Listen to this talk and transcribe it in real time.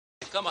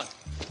come on.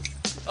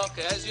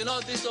 Okay, as you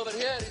know, this over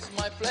here is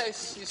my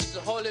place. It's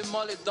the Holy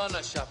Moly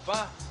Donut Shop,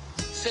 huh?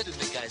 Say to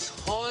the guys,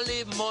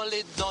 Holy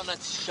Moly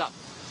Donut Shop.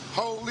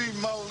 Holy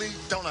Moly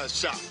Donut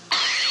Shop.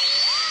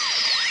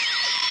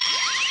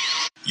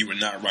 You are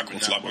not rocking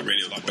with Flyway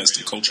Radio, the best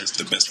in culture,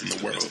 the best from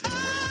the world.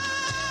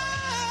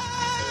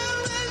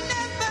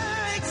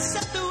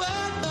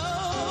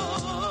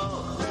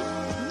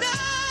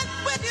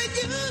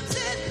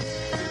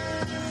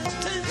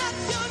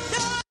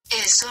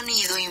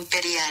 Sonido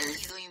Imperial.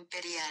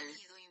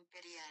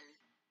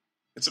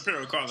 It's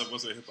Imperial calling up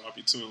once a hip hop.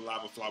 You tune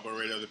live with Flyway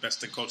Radio, the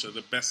best in culture,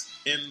 the best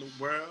in the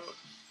world.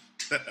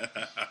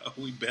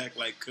 We back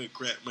like good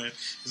crap, man.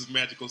 This is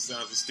Magical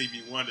Sounds of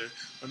Stevie Wonder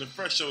on the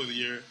first show of the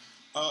year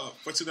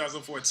for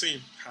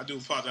 2014. I do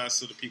apologize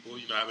to the people.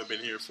 You know, I haven't been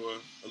here for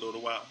a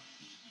little while,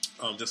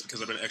 just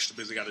because I've been extra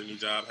busy. Got a new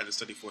job, had to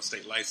study for a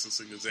state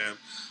licensing exam.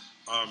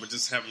 And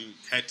just having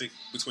hectic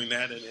between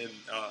that and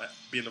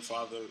being a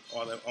father,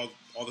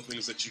 all the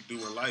things that you do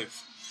in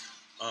life.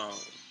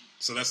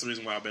 So that's the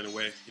reason why I've been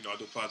away. You know, I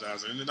do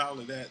apologize. And then not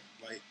only that,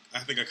 like, I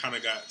think I kind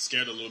of got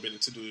scared a little bit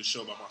to do the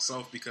show by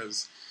myself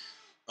because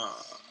I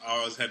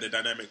always had that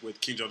dynamic with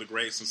King Joe the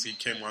Great since he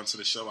came onto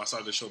the show. I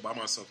started the show by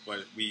myself,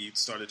 but we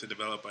started to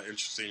develop an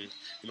interesting,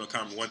 you know,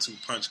 kind of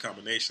 1-2 punch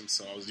combination.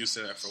 So I was used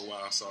to that for a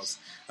while. So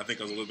I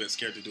think I was a little bit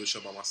scared to do a show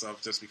by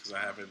myself just because I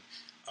haven't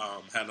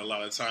had a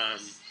lot of time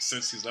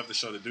since he's left the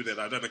show to do that.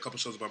 I've done a couple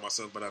shows by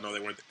myself, but I know they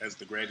weren't as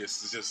the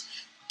greatest. It's just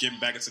getting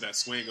back into that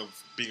swing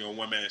of being a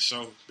one-man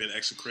show, being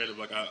extra creative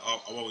like I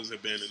always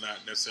have been, and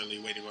not necessarily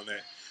waiting on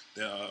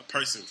that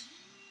person.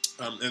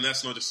 And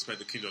that's no disrespect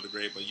to King Joe the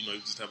Great, but you know, you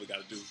just have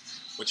got to do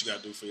what you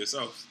got to do for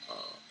yourself.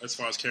 As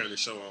far as carrying the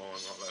show on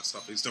and all that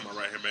stuff, he's still my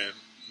right-hand man.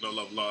 No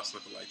love lost,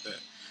 nothing like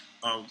that.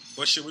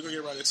 But shit, we're gonna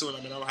get right into it.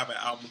 I mean, I don't have an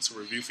album to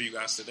review for you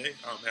guys today.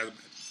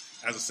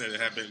 As I said, it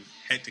have been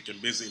hectic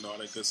and busy and all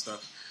that good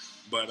stuff.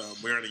 But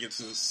we're going to get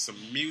to some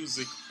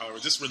music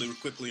just really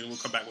quickly, and we'll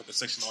come back with the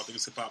section All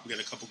Things Hip Hop. We got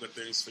a couple good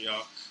things for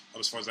y'all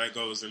as far as that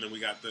goes. And then we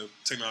got the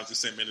technology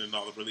segment and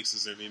all the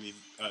releases and any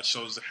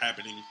shows that are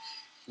happening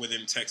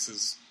within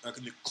Texas,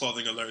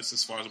 clothing alerts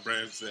as far as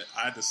brands that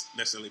I just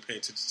necessarily pay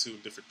attention to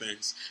and different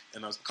things.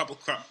 And a couple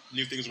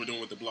new things we're doing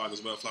with the blog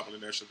as well,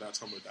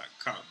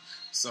 flywayinternational.tumblr.com.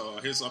 So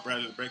here's up right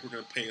after the break. We're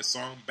going to play a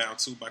song, Bound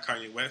 2 by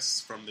Kanye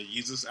West from the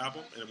Yeezus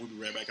album, and we'll be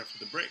right back after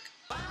the break.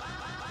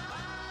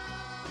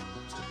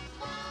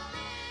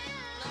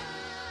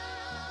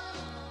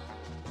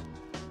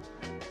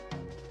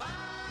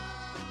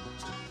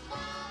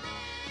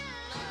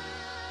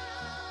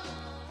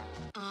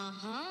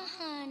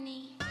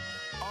 Honey.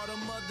 All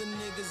them other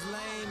niggas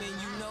lame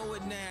and you know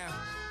it now.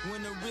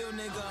 When a real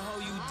nigga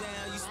hold you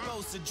down, you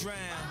supposed to drown.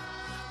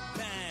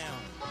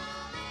 Bound.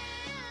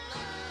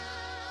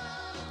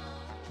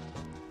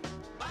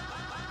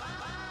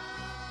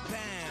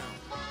 Bound.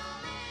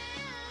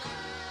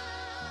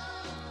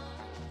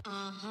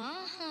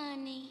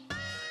 Honey.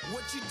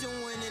 What you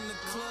doing in the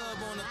club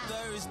on a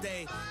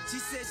Thursday? She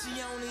said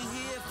she only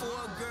here for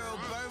a girl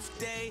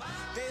birthday.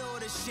 They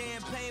order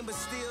champagne but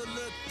still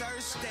look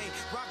thirsty.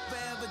 Rock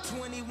forever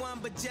 21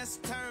 but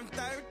just turned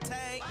 30.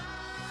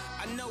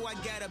 I know I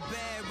got a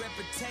bad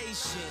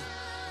reputation.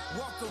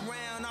 Walk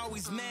around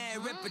always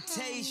mad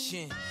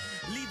reputation.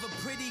 Leave a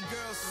pretty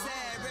girl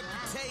sad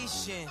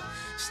reputation.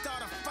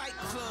 Start a fight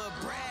club,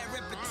 Brad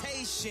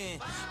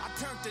reputation. I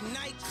turned the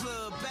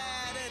nightclub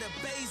bad at the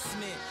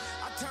basement.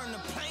 I turn the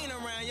plane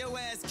around, your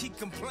ass keep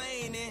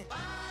complaining.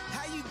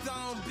 How you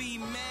gon' be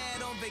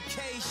mad on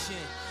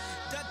vacation?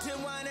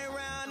 Dutton whining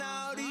around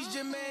all these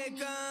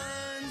Jamaicans.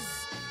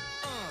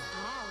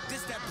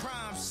 This that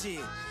prime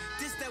shit.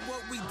 This that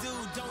what we do,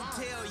 don't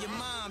tell your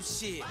mom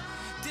shit.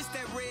 This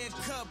that red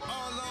cup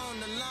all on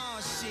the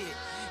lawn shit.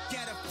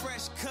 Got a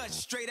fresh cut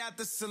straight out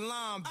the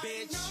salon,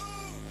 bitch. I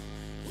know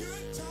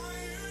you're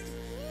tired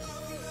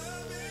of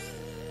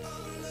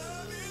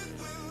loving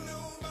when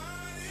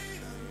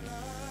nobody to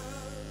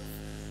love.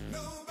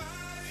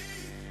 Nobody.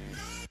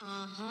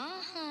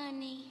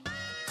 Honey.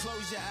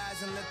 Close your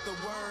eyes and let the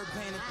word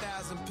paint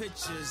 1,000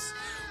 pictures.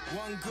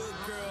 One good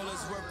girl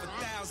is worth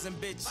 1,000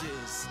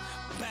 bitches.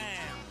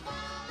 Bam.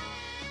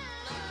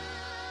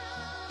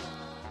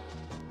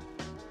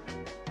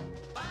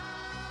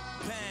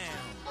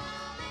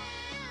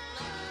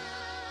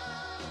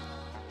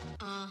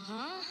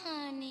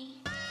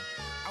 Honey.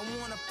 I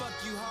wanna fuck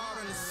you hard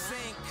on the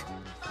sink.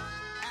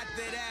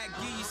 After that,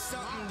 give you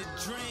something to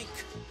drink.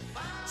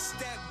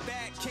 Step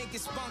back, can't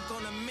get spunk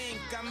on a mink.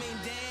 I mean,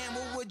 damn,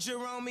 what would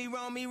Jerome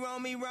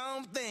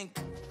think?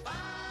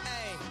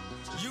 Hey,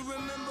 you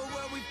remember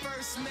where we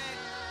first met?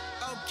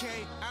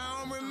 Okay, I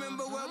don't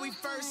remember where we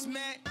first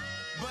met.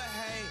 But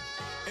hey,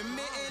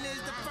 admitting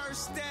is the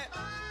first step.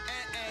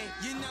 And hey,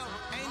 you know,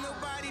 ain't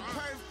nobody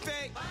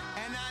perfect.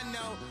 And I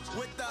know,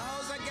 with the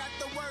hoes I got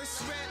the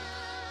worst rep.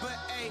 But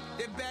hey,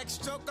 the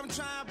backstroke I'm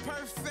trying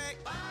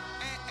perfect.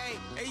 And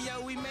hey,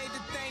 yo, we made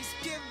the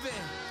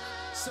Thanksgiving.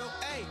 So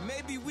hey,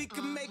 maybe we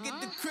can make it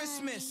to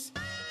Christmas.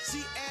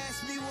 She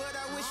asked me what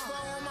I wish for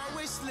on my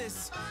wish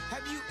list.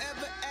 Have you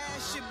ever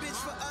asked your bitch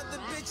for other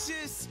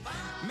bitches?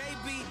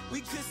 Maybe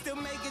we could still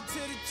make it to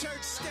the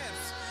church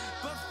steps.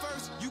 But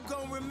first, you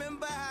gon'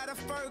 remember how to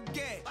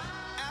forget.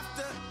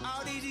 After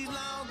all these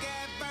long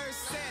ass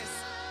verses,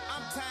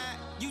 I'm tired,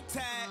 you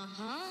tired,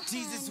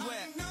 Jesus wept.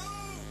 I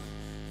know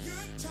you're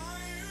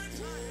tired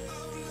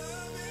of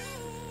loving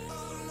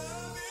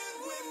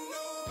with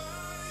nobody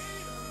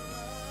to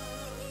love.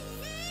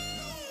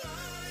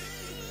 Nobody.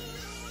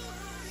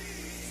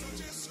 So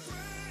just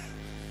grab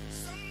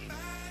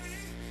somebody,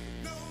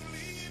 no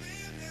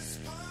leaving this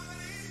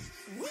party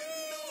with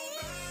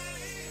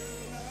nobody to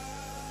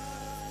love.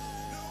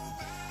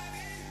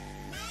 Nobody.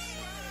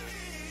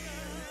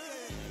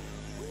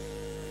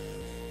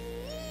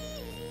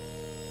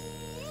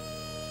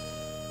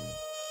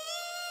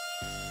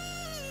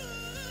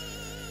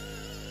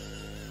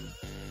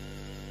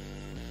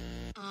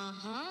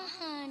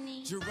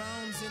 Honey.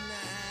 Jerome's in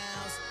the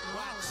house,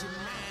 watch your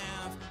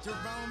mouth.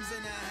 Jerome's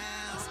in the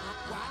house,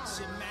 watch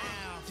your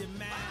mouth, your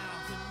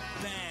mouth, your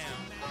mouth. Bam.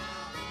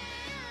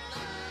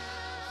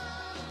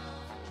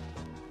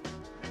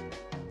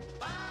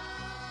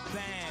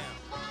 Bam.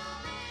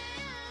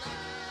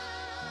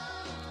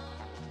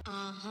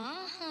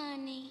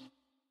 Honey.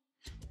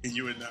 And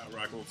you are now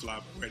rocking with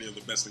Fly Radio, the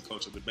best in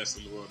culture, the best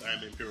in the world. I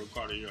am Imperial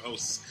Carter, your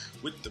host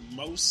with the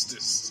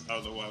mostest. I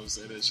don't know why I was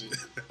saying that shit.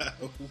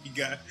 We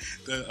got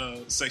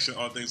the section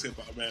All Things Hip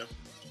Hop, man.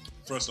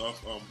 First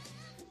off,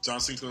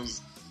 John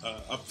Singleton's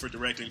up for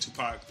directing the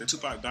Tupac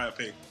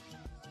biopic.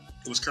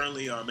 It was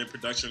currently in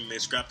production. They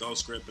scrapped the whole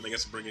script, and I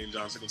guess bringing in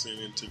John Singleton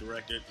in to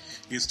direct it.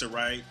 He gets to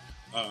write,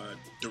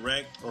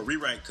 direct, or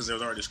rewrite, because there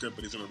was already a script,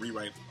 but he's going to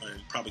rewrite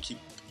and probably keep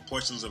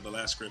portions of the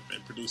last script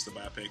and produce the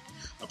biopic.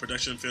 A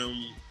production film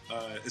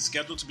is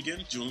scheduled to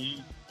begin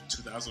June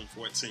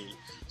 2014.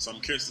 So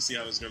I'm curious to see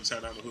how this is going to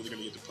turn out and who they're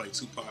going to get to play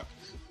Tupac.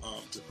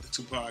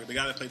 The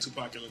guy that played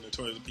Tupac in the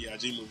Notorious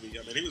B.I.G. movie,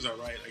 I mean, he was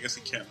alright. I guess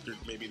he captured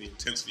maybe the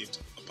intensity of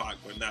Tupac,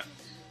 but not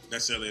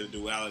necessarily the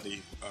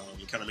duality.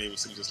 It kind of made him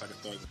seem just like a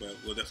thug, but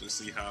we'll definitely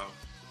see how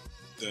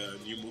the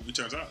new movie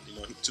turns out. You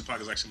know,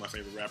 Tupac is actually my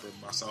favorite rapper,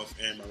 myself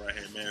and my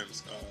right-hand man,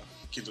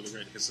 Kendrick the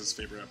Great, is his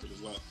favorite rapper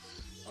as well.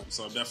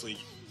 So I'm definitely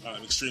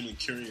extremely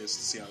curious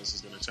to see how this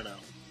is going to turn out.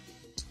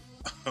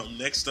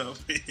 Next up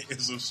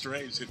is some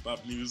strange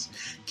hip-hop news.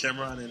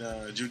 Cameron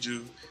and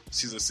Juju,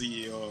 she's the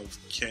CEO of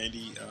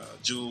Candy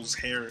Jewel's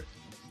Hair.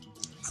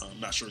 I'm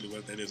not sure really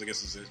what that is. I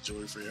guess it's a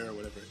jewelry for hair or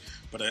whatever.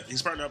 But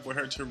he's partnered up with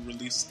her to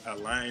release a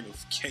line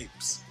of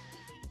capes.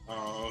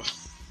 I'm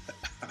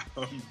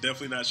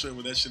definitely not sure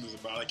what that shit is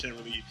about. I can't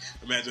really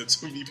imagine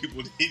too many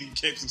people eating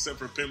capes except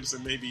for pimps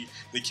and maybe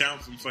the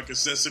count from fucking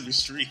Sesame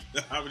Street.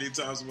 How many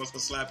times must I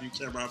slap you,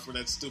 Cameron, for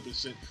that stupid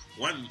shit?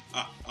 1,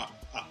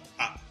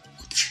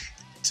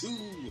 2,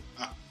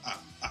 I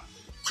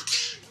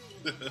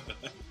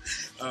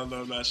don't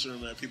know, I'm not sure,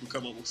 man. People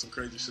come up with some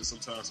crazy shit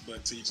sometimes,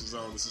 but to each his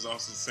own. This is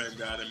also the same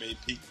guy that made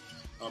Peak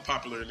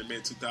popular in the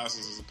mid-2000s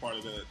as a part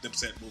of the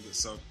Dipset movement.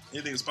 So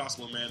anything is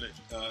possible, man.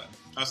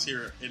 Us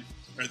here in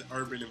the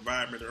urban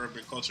environment, the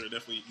urban culture, are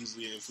definitely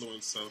easily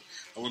influenced. So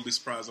I wouldn't be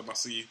surprised if I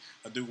see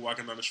a dude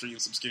walking down the street in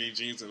some skinny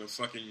jeans and a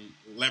fucking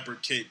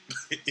leopard cape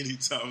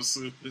anytime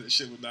soon. That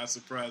shit would not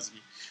surprise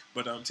me.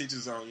 But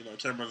teachers on, you know,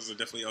 Cameron is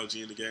definitely OG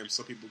in the game.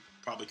 Some people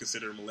probably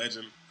consider him a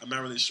legend. I'm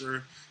not really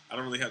sure. I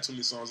don't really have too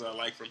many songs that I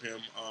like from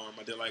him.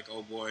 I did like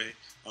Oh Boy.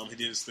 He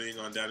did his thing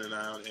on Down and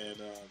Out, and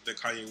the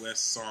Kanye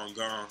West song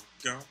Gone.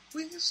 Gone.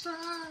 We strike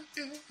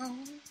it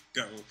home.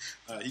 Gone.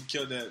 He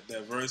killed that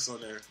verse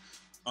on there.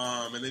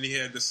 And then he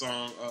had the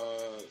song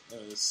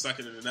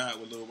Sucking It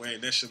Out with Lil Wayne.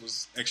 That shit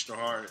was extra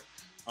hard.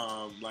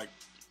 Like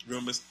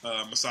real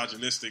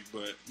misogynistic,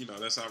 but you know,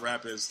 that's how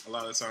rap is. A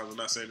lot of times, I'm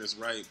not saying it's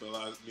right, but a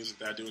lot of music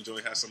that I do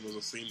enjoy has some of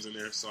those themes in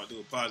there, so I do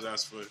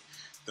apologize for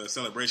the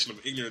celebration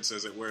of ignorance,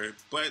 as it were.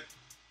 But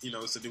you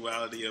know, it's the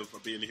duality of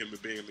being a human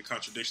being and the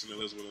contradiction that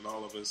lives within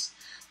all of us,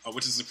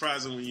 which is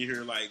surprising when you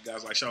hear like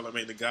guys like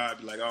Charlamagne the God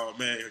be like, "Oh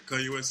man,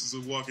 Kanye West is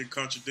a walking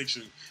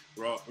contradiction."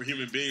 We're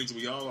human beings.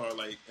 We all are.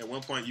 Like at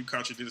one point, you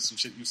contradicted some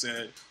shit you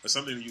said, or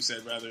something that you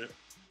said rather,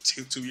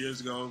 2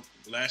 years ago,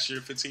 last year,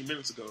 15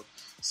 minutes ago.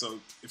 So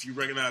if you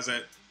recognize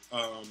that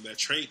that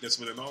trait that's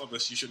within all of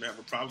us, you shouldn't have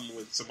a problem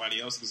with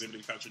somebody else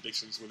exhibiting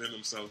contradictions within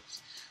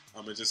themselves.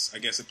 I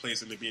guess it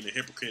plays into being a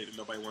hypocrite, and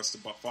nobody wants to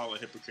follow a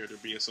hypocrite or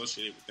be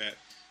associated with that.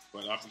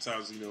 But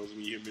oftentimes, you know, as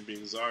we human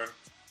beings are,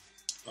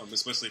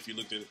 especially if you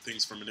look at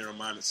things from a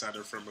narrow-minded side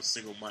or from a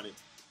single-minded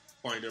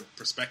point of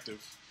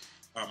perspective,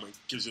 it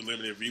gives you a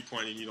limited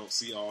viewpoint and you don't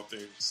see all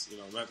things. You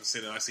know, not to say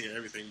that I see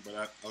everything, but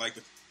I like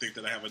to think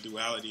that I have a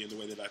duality in the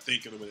way that I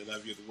think and the way that I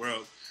view the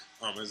world.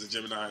 As a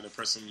Gemini and a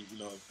person, you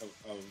know,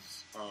 of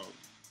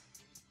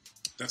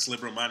that's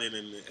liberal-minded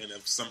and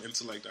of some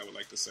intellect, I would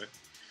like to say.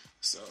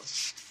 So,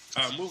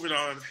 Moving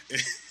on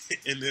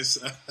in this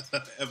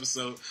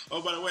episode.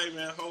 Oh, by the way,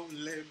 man,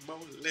 Holy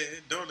Moly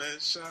Donut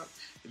Shop.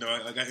 You know,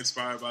 I got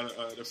inspired by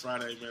the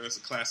Friday, man. It's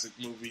a classic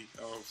movie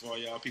for all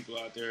y'all people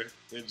out there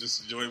that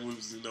just enjoy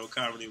movies, you know,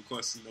 comedy. Of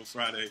course, you know,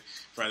 Friday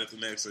the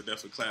Next are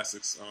definitely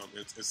classics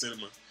in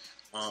cinema,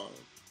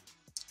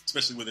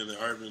 especially within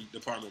the urban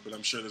department. But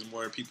I'm sure there's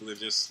more people than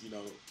just, you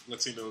know,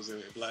 Latinos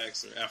and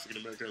blacks or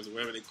African Americans or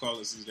whatever they call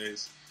us these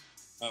days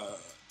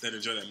that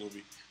enjoy that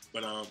movie.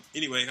 But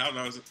anyway, I don't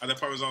know. That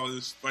part was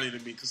always funny to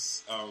me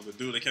because the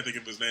dude, I can't think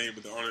of his name,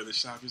 but the owner of the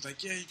shop, he was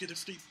like, "Yeah, you get a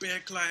free bear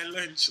client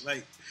lunch."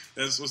 Like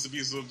that's supposed to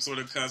be some sort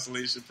of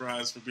consolation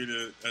prize for being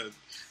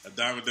a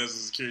dime a dozen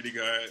security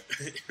guard,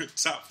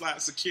 top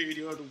flight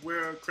security of the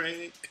world,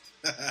 Craig.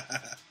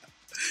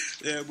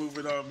 Yeah,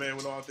 moving on, man.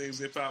 With all things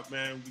hip hop,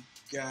 man,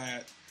 we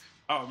got.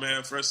 Oh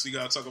man, first we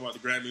gotta talk about the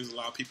Grammys. A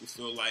lot of people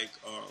feel like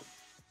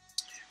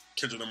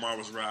Kendrick Lamar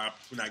was robbed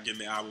for not getting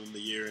the album of the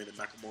year, and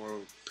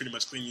Macklemore pretty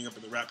much cleaning up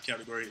in the rap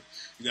category.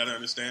 You got to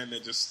understand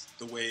that just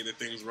the way that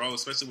things roll,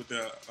 especially with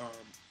the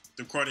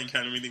recording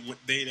academy,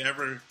 they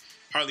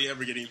hardly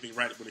ever get anything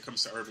right when it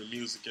comes to urban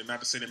music. And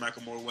not to say that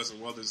Macklemore wasn't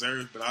well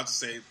deserved, but I'll just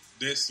say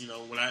this: you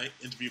know, when I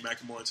interviewed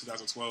Macklemore in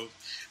 2012,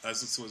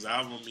 listened to his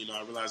album, you know,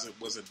 I realized it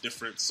was a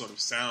different sort of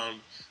sound.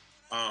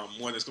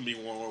 One that's going to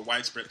be more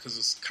widespread because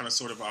it's kind of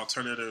sort of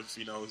alternative.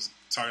 You know, he's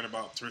talking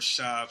about thrift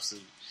shops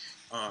and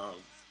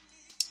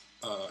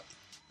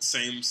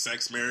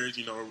same-sex marriage,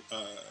 you know,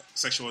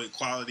 sexual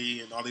equality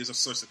and all these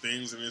sorts of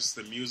things, and it's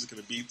the music and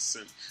the beats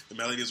and the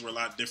melodies were a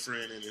lot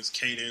different, and his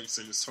cadence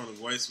and his tone of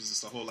voice was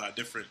just a whole lot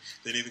different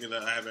than anything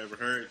that I have ever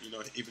heard. You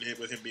know, even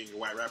with him being a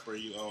white rapper,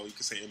 you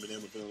could say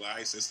Eminem or Vanilla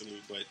Ice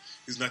instantly, but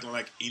he's nothing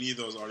like any of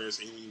those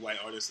artists, any white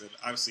artists that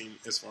I've seen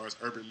as far as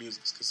urban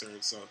music is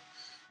concerned. So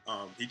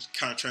he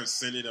kind of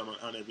transcended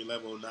on every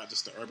level, not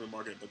just the urban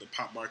market, but the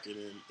pop market,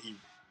 and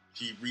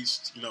he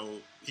reached, you know,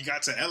 he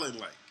got to Ellen,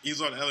 like, he's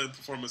on Ellen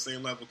performing the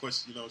same level. Of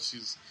course, you know,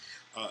 she's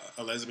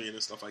a lesbian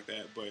and stuff like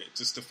that, but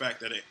just the fact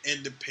that an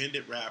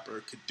independent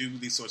rapper could do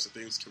these sorts of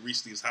things, could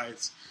reach these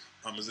heights,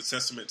 is a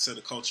testament to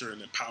the culture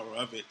and the power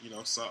of it, you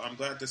know, so I'm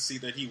glad to see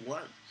that he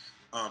won.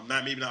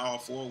 Maybe not all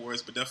 4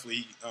 awards, but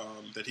definitely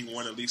that he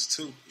won at least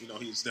 2. You know,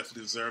 he's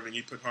definitely deserving.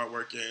 He put hard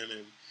work in,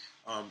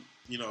 and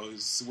you know,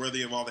 he's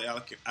worthy of all the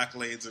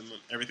accolades and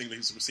everything that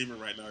he's receiving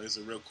right now. He's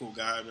a real cool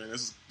guy, man.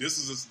 This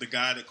is just the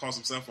guy that calls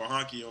himself a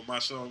honky on my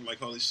show. I'm like,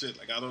 holy shit,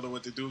 like, I don't know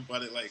what to do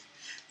about it. Like,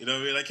 you know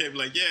what I mean? I can't be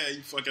like, yeah,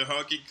 you fucking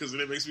honky, because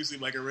it makes me seem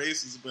like a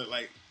racist. But,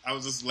 like, I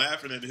was just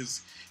laughing at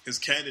his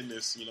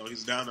candidness. You know,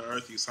 he's down to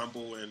earth, he's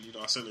humble, and, you know,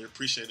 I certainly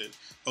appreciate it.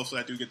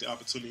 Hopefully I do get the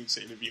opportunity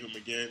to interview him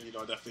again. You know,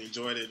 I definitely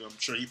enjoyed it. I'm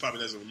sure he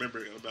probably doesn't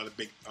remember about a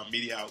big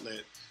media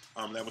outlet.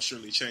 That will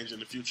surely change in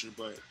the future,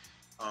 but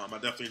I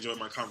definitely enjoy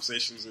my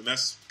conversations, and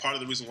that's part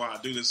of the reason why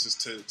I do this, is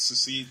to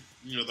see,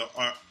 you know,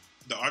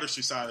 the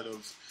artistry side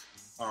of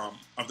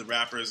the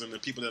rappers and the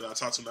people that I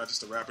talk to, not just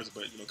the rappers,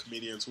 but, you know,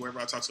 comedians, whoever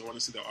I talk to. I want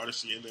to see the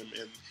artistry in them,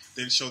 and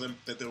then show them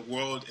that the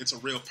world, it's a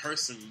real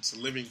person, it's a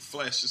living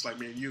flesh, just like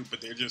me and you,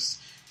 but they're just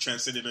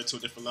transcended into a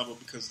different level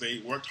because they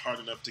worked hard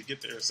enough to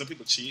get there. Some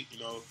people cheat, you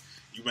know.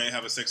 You may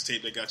have a sex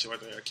tape that got you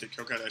out there, Kim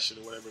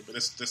Kardashian or whatever, but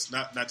that's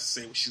not to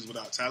say she's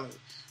without talent.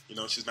 You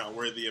know, she's not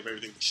worthy of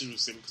everything that she was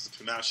receiving, because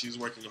now she's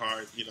working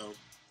hard, you know,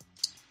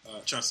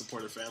 trying to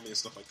support her family and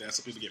stuff like that.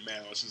 Some people get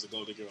mad, oh, she's a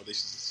gold digger, oh,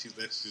 she's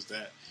this, she's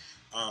that.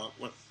 I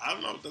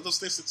don't know, those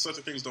things, such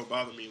things don't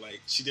bother me.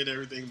 Like, she did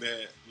everything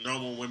that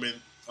normal women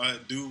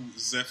do,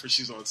 except for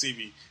she's on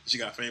TV. She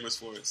got famous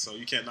for it, so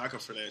you can't knock her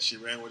for that. She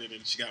ran with it,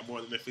 and she got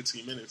more than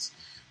 15 minutes.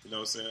 You know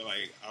what I'm saying?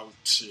 Like,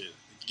 shit,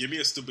 give me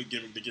a stupid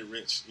gimmick to get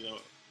rich, you know.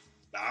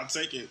 I'll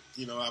take it.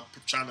 You know,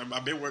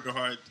 I've been working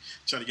hard,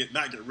 trying to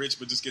not get rich,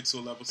 but just get to a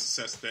level of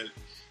success that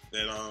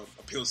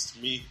appeals to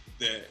me,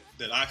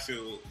 that I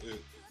feel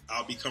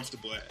I'll be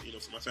comfortable at, you know,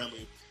 for my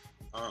family.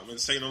 And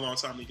it's taking a long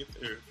time to get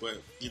there,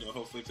 but, you know,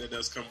 hopefully if that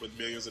does come with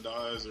millions of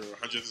dollars or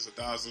hundreds of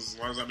thousands, as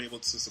long as I'm able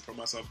to support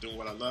myself doing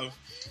what I love,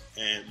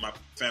 and my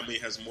family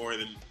has more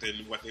than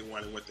what they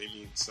want and what they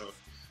need. So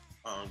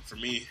for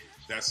me,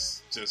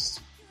 that's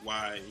just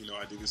why, you know,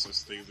 I do these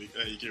sorts of things.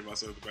 You hear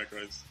myself in the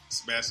background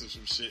smashing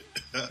some shit.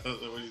 I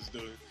don't know what he's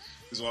doing.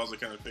 His walls are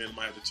kind of thin.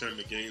 Might have to turn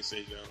the game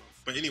stage down.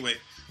 But anyway,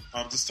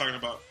 I'm just talking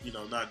about, you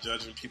know, not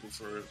judging people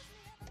for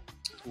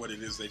what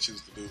it is they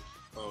choose to do.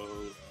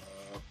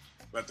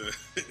 About to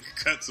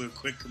cut to a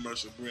quick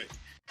commercial break.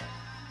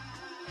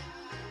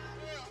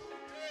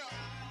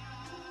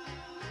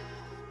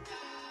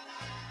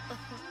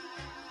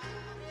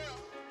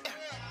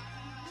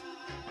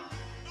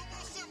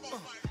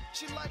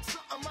 She likes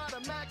something out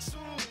of Max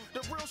soon.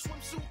 The real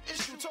swimsuit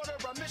issue. Told her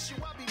I miss you,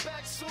 I'll be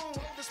back soon.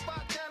 Hold the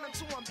spot down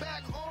until I'm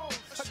back home.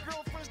 Her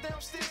girlfriend's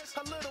downstairs,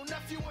 her little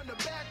nephew in the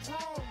back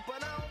room.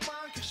 But I don't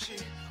mind, cause she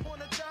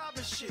on a job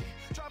and shit.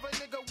 Drive a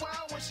nigga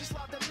wild when she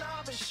slide the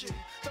knob and shit.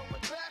 Throw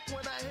it back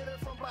when I hit her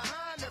from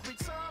behind every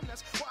time.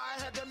 That's why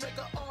I had to make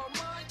her all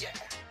mine, yeah.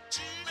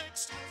 She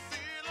makes me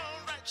feel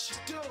alright, she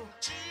do.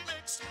 She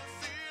makes me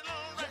feel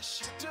alright, yes,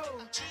 she do.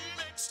 She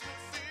makes me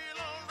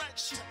feel alright,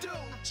 she do.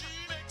 She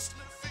makes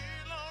me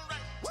feel alright.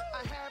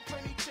 I have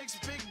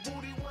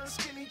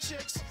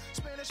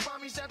Spanish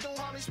mommies that don't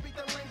hardly speak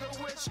the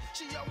language.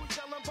 She always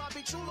yelling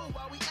Bobby Chulo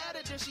while we at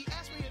it. Then she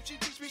asked me if she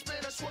teach me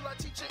Spanish, will I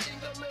teach her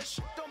English?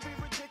 Don't be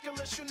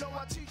ridiculous, you know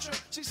I teach her.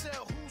 She said,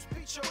 who's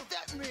Peacher? What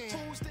that mean?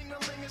 Whose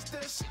ding-a-ling is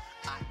this?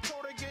 I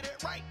told her, get it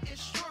right,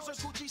 it's yours. Her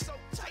Gucci so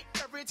tight,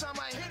 every time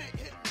I hit it,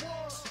 hit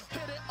walls.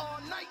 Hit it all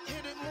night,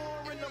 hit it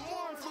more in the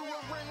morning. Flew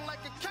a ring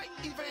like a kite,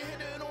 even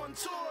hit it on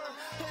tour.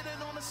 Hit it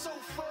on the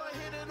sofa,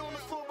 hit it on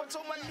the floor. But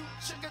told my new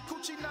chick a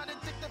coochie not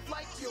addictive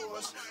like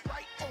yours.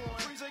 Right on,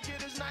 Freezer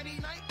get his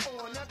nighty-night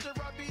on. After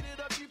I beat it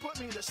up, she put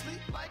me to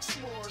sleep like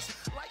s'mores.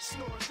 Like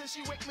snores, then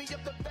she wake me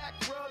up the back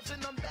rubs.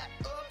 And I'm back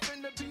up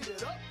and to beat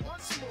it up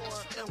once more.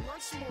 And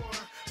once more,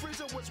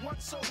 Freezer was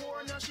once a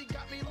whore. Now she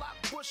got me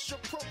locked, push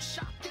approach,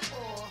 shock and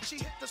all. She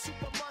hit the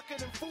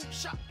supermarket and food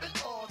shop and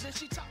all. Then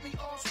she taught me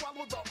all,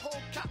 swallow the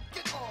whole cock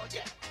and all,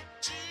 yeah.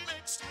 She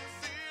makes me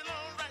feel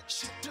alright.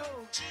 She do.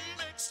 She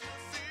makes me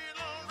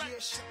feel alright. Yeah,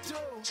 she do.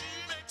 She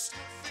makes me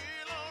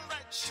feel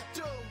alright. She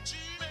do. She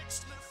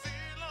makes me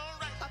feel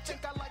alright. I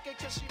think I like it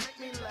cause she make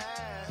me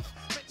laugh,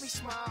 make me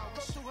smile.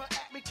 Go through her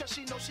act because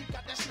she knows she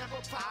got that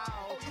snapper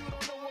pow. Oh, you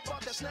don't know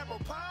about that snapper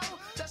pow?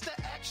 That's the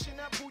action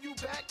that pull you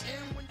back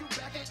in when you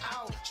backing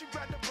out. She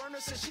grabbed the burner,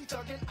 said she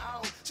thugging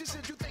out. She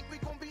said, you think we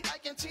gon' be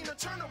Ike and Tina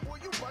Turner? Boy,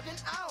 you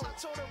bugging out. I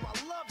told her I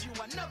love you,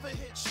 I never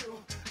hit you.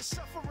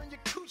 Suffering your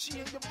coochie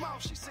in your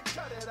mouth, she said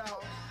cut it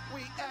out.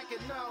 We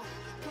acting now,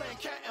 playing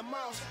cat and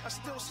mouse. I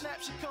still snap,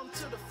 she come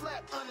to the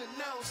flat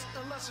unannounced.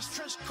 Unless it's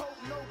trench coat,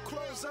 no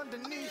clothes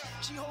underneath.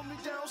 She hold me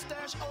down,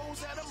 stash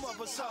O's at her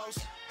mother's house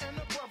and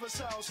her brother's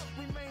house.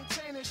 We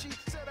maintaining, she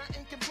said I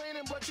ain't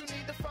complaining, but you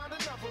need to find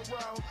another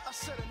route. I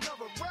said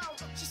another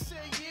route, she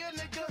said yeah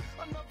nigga,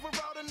 another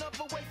route,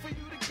 another way for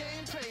you to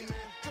gain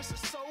payment. This is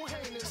so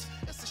heinous,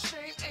 it's a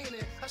shame ain't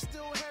it? I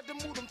still had to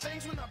move them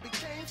things when I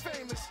became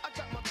famous. I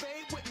got my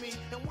babe with me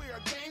and we're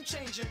a game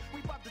changer.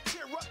 We about to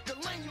tear up the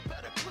lane, you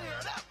better clear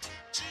it up.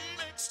 She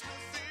makes me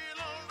feel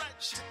alright.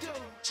 She do.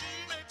 She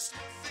makes me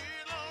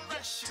feel alright.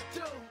 Yes, she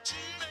do. She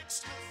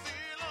makes me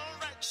feel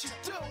alright. She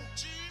do.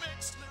 She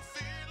makes me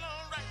feel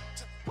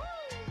alright. Woo!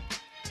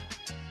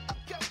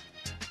 Okay.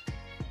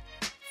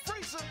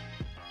 Freezer.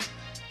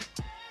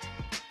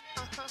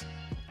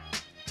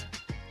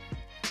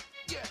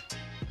 Yeah.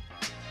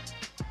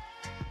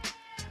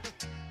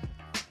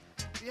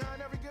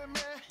 Behind every good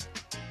man,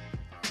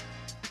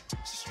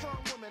 it's a strong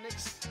woman,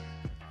 niggas.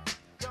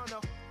 Y'all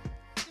know.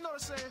 You know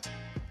what I'm saying?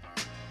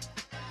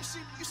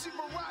 You see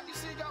Barack, you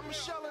see got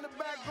Michelle in the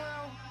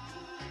background.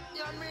 You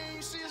know what I mean?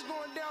 You see it's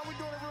going down, we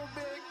doing it real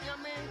big. You know what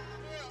I mean?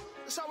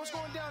 That's how it's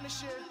going down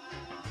this year.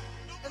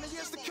 And the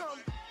years to come.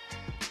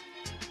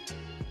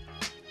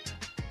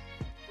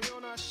 We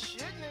on our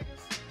shit,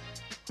 niggas.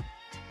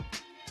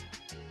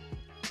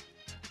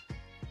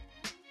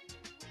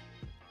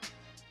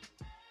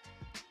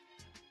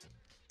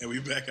 And we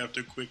back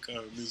after a quick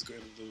musical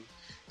interlude.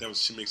 That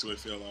was She Makes Me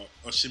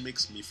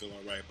Feel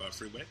Alright by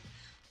Freeway.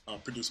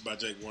 Produced by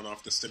JakeOne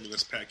off the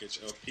Stimulus Package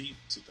LP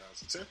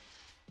 2010.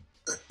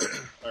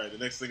 Alright, the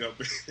next thing up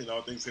in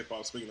all things hip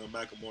hop, speaking of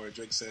Macklemore,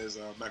 Drake says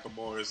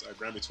Macklemore's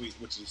Grammy tweet,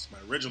 which is my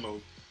original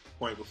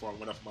point before I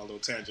went off my little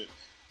tangent,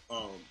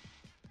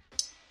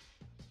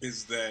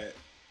 is that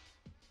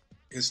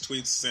his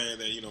tweets saying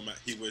that, you know,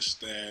 he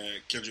wished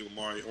that Kendrick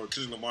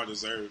Lamar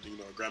deserved, you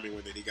know, a Grammy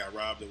when that he got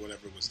robbed or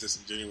whatever was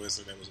disingenuous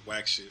and that was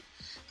whack shit.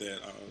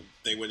 That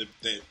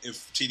that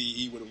if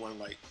TDE would have won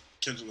like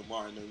Kendrick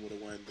Lamar and then would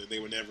have won, that they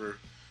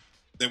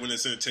wouldn't have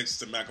sent a text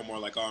to Macklemore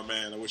like, oh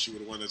man, I wish you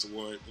would have won this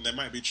award. And that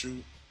might be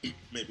true,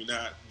 maybe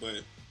not.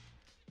 But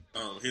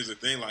here's the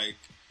thing, like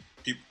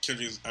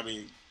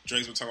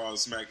Drake's been talking all the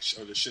smack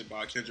or the shit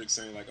about Kendrick,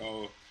 saying like,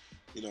 oh,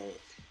 you know,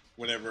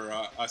 whenever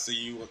I see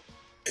you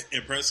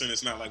in person,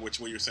 it's not like what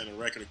you're saying on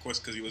record, of course,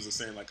 because he wasn't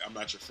saying like I'm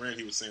not your friend.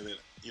 He was saying that,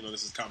 you know,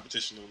 this is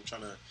competition and I'm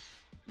trying to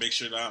make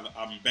sure that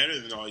I'm better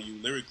than all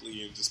you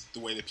lyrically and just the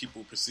way that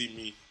people perceive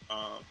me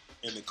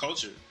in the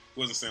culture. He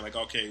wasn't saying like,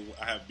 okay,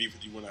 I have beef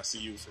with you when I see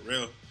you for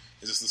real.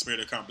 It's just the spirit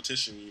of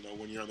competition. You know,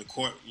 when you're on the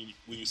court,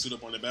 when you suit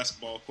up on the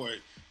basketball court,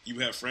 you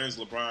have friends,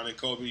 LeBron and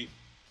Kobe,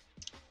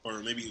 or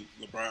maybe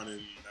LeBron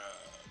and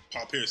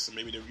Paul Pierce. So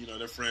maybe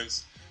they're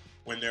friends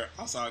when they're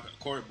outside the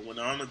court, but when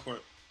they're on the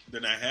court,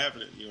 they're not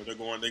having it. You know, they're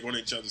going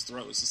at each other's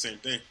throat. It's the same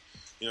thing.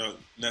 You know,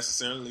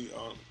 necessarily.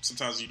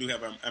 Sometimes you do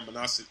have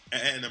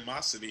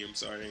animosity. I'm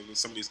sorry, in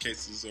some of these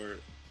cases or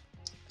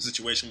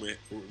situation with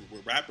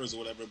rappers or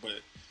whatever.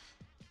 But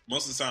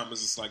most of the time,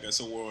 it's just like it's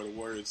a war of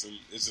words, and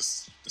it's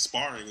just the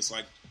sparring. It's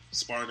like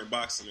sparring in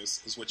boxing.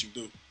 It's what you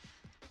do.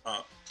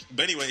 But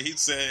anyway, he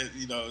said,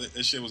 you know,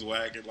 this shit was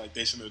whack and like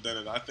they shouldn't have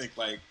done it. I think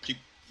like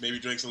maybe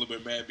Drake's a little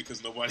bit mad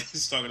because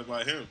nobody's talking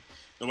about him.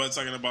 Nobody's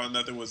talking about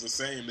Nothing Was the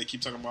Same. They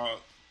keep talking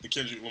about the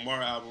Kendrick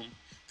Lamar album,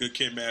 Good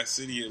Kid, Mad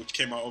City, which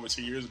came out over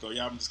 2 years ago. The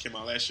album just came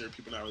out last year.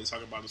 People not really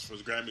talking about this for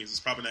his Grammys. It's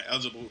probably not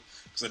eligible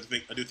because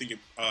I do think it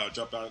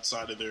dropped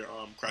outside of their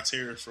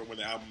criteria for when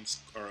the albums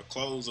are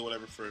closed or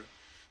whatever for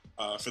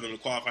them to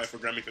qualify for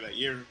Grammy for that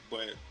year.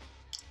 But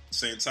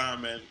Same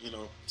time, man, you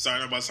know, sorry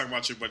nobody's talking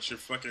about you, but your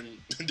fucking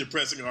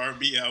depressing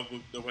R&B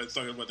album, nobody's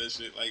talking about that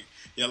shit. Like,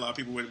 yeah, a lot of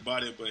people went and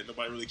bought it, but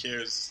nobody really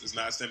cares. It's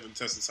not standing the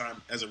test of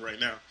time as of right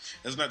now.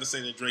 That's not to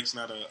say that Drake's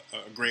not a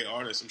great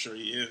artist. I'm sure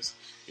he is,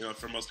 you know,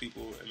 for most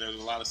people. And there's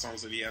a lot of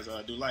songs that he has that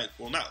I do like.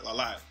 Well, not a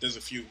lot. There's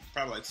a few,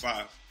 probably like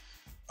 5.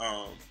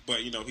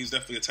 But, you know, he's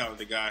definitely a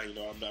talented guy. You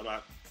know, I'm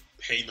not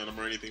hating on him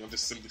or anything. I'm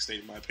just simply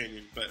stating my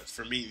opinion. But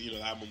for me, you know,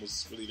 the album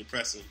was really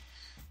depressing.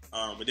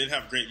 It did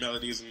have great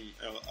melodies and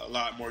a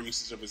lot more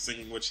usage of his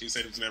singing, which he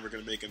said he was never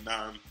going to make a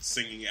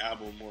non-singing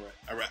album or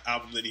an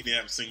album that he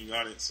didn't have singing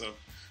on it. So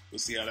we'll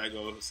see how that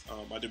goes.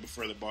 I do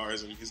prefer the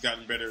bars, and he's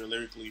gotten better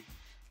lyrically.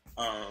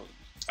 I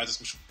just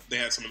wish they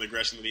had some of the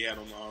aggression that he had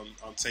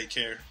on Take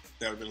Care.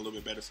 That would have been a little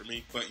bit better for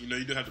me. But, you know,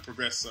 you do have to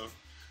progress, so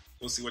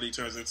we'll see what he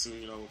turns into.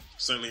 You know,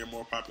 certainly a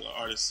more popular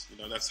artist. You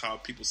know, that's how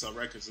people sell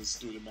records, is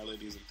through the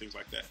melodies and things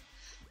like that.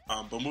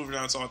 But moving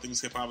on to all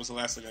things hip-hop is the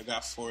last thing I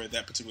got for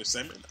that particular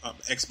segment.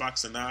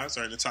 Xbox and Nas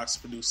are in the talks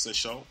to produce a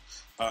show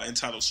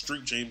entitled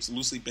Street Dreams,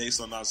 loosely based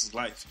on Nas's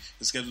life.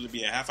 It's scheduled to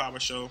be a half-hour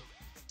show.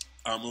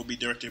 It will be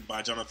directed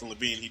by Jonathan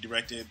Levine. He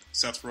directed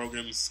Seth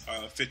Rogen's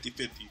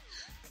 50-50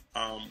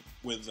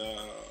 with,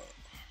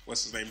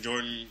 what's his name,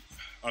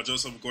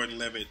 Joseph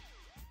Gordon-Levitt.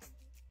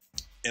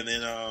 And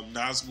then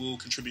Nas will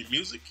contribute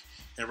music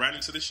and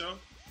writing to the show.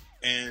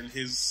 And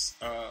his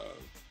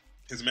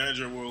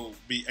manager will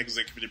be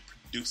executive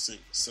producing.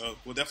 So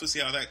we'll definitely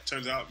see how that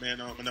turns out,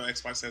 man. I know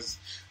Xbox has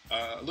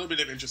a little bit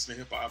of interest in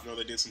hip-hop. I know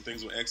they did some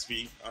things with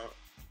XV,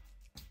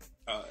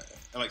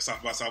 like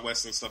South by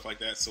Southwest and stuff like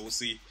that. So we'll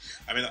see.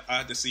 I mean, I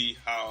have to see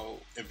how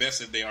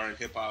invested they are in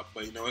hip-hop.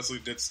 But, you know, it's a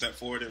good step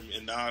forward.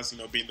 And Nas, you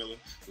know, being the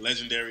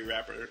legendary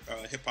rapper,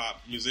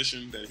 hip-hop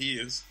musician that he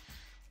is,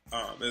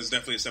 it's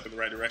definitely a step in the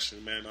right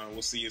direction, man.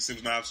 We'll see. It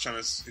seems Nas trying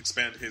to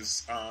expand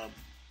his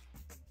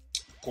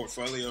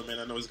portfolio, man.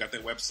 I know he's got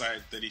that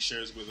website that he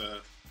shares with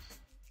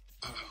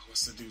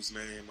what's the dude's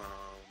name?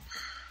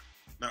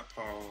 Not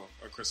Paul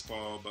or Chris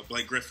Paul, but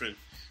Blake Griffin.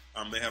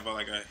 They have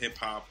a hip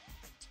hop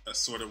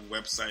sort of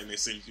website, and they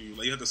send you,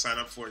 like, you have to sign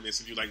up for it, and they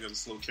send you like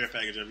this little care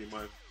package every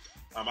month.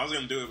 I was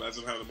gonna do it, but I just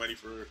don't have the money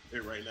for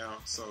it right now,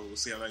 so we'll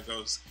see how that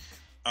goes.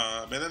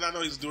 And then I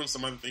know he's doing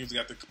some other things. He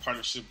got the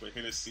partnership with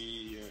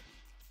Hennessy, and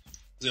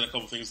he's got a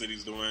couple things that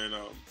he's doing.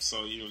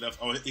 So, you know,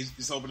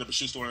 he's opened up a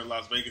shoe store in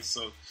Las Vegas.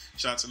 So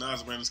shout out to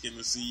Nas, man. He's getting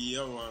the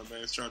CEO on,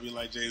 man. He's trying to be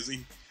like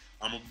Jay-Z.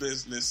 I'm a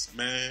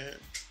businessman.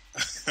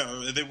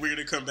 And then we're going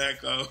to come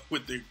back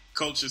with the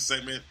culture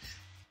segment.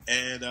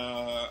 And,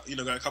 you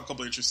know, got a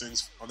couple interesting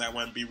things on that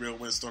one. Be Real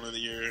wins Stone of the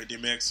Year.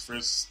 DMX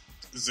first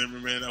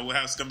Zimmerman. We'll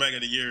have to come back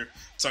in a year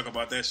talk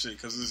about that shit,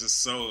 because it's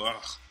just so,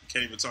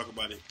 can't even talk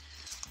about it.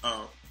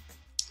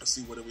 Let's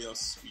see what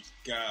else we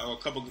got. A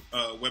couple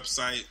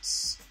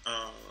websites,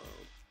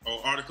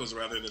 or articles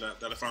rather,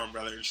 that I found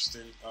rather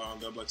interesting on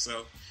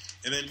XXL.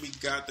 And then we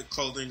got the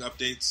clothing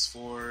updates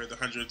for the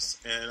Hundreds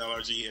and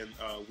LRG and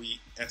We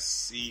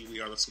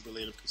Are the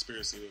Superlative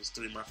Conspiracy. Those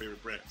 3 of my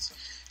favorite brands.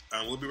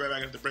 We'll be right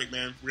back after the break,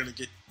 man. We're going to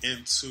get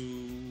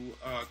into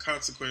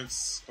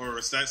Consequence, or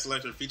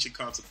Selektah featuring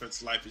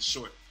Consequence, Life is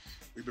Short.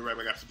 We'll be right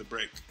back after the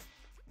break.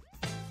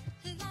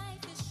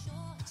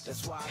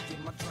 That's why I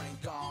get my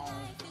drink on,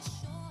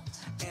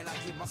 and I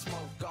get my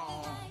smoke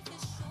on.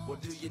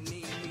 What do you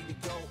need me to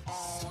go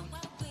on,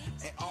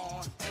 and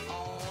on, and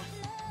on?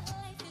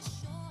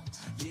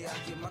 Yeah,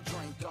 I get my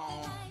drink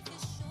on,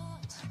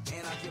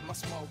 and I get my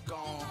smoke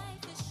on.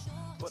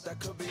 But that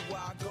could be why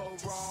I go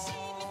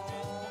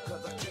wrong,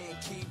 cause I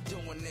can't keep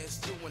doing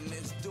this.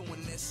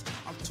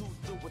 I'm too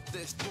through with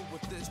this.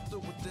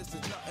 There's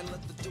nothing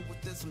left to do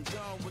with this. I'm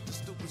done with the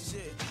stupid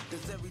shit.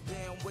 Cause every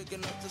day I'm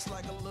waking up just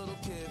like a little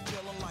kid,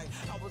 feeling like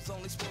I was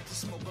only supposed to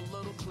smoke a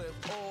little clip,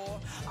 or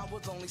I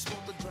was only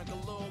supposed to drink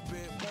a little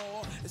bit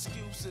more.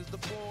 Excuses, the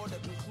board, the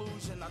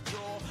conclusion I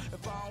draw.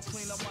 If I don't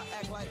clean up my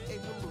act like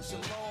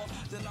evolution law,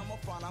 then I'ma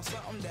find out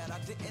something that I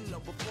didn't know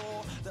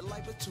before. That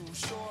life is too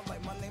short,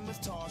 like my name is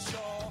Tar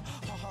Shaw.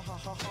 Ha ha ha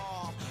ha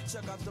ha.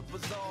 Check out the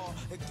bazaar.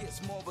 It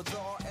gets more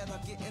bizarre as I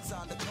get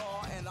inside the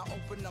car, and I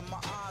open up my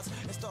eyes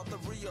and start to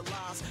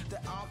realize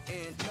that I'm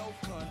in no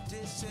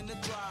condition to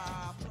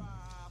drive.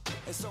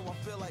 And so I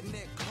feel like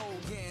Nick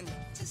Hogan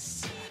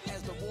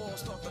as the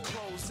walls start to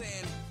close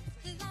in.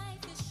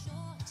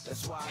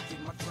 That's why I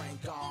get my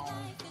drink on,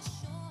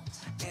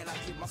 and I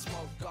get my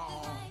smoke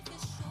on.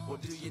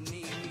 What do you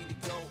need me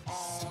to go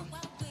on,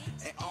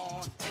 and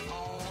on, and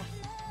on?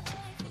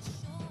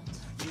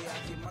 Yeah,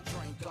 I get my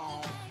drink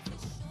on,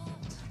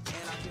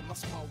 and I get my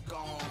smoke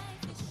on.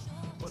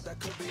 But that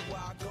could be why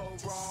I go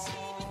wrong,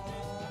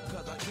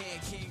 cause I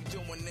can't keep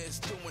doing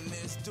this.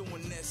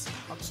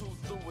 I'm too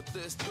through with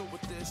this.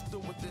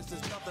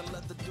 There's nothing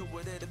left to do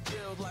with it. It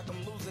feels like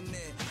I'm losing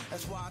it.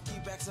 That's why I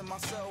keep asking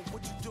myself,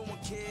 what you doing,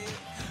 kid?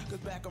 Cause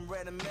back in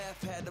Red and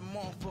Meth, had them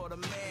on for the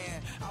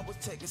man. I was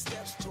taking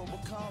steps toward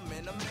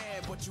becoming a man,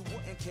 but you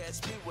wouldn't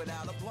catch me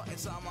without a blunt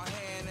inside my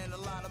hand. And a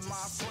lot of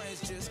my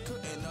friends just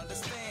couldn't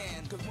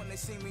understand, cause when they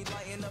see me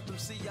lighting up them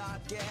CI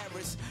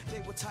Garage,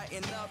 they would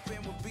tighten up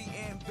and would be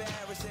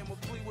embarrassed and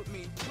would plead with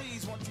me,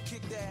 please, won't you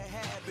kick that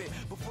habit?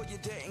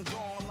 dead and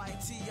gone like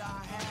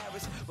T.I.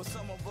 Harris. But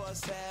some of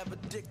us have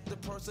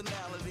addictive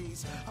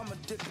personalities. I'm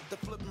addicted to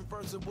flipping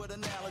verses with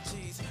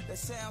analogies that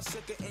sound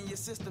sicker in your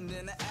system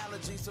than the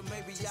allergy. So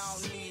maybe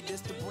y'all need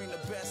this to bring the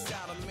best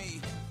out of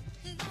me.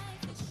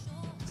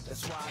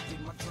 That's why I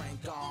get my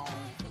drink on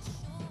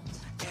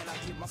and I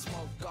get my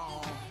smoke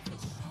on.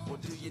 Or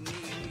do you need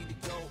me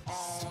to go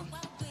on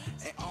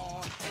and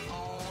on and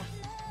on?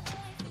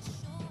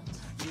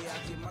 Yeah,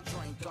 I get my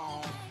drink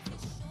on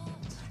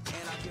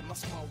and I get my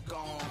smoke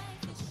on.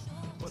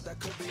 But that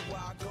could be why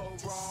I go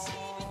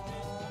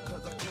wrong,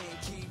 'cause I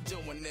can't keep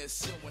doing this.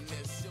 Static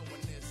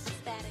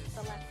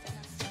Selektah.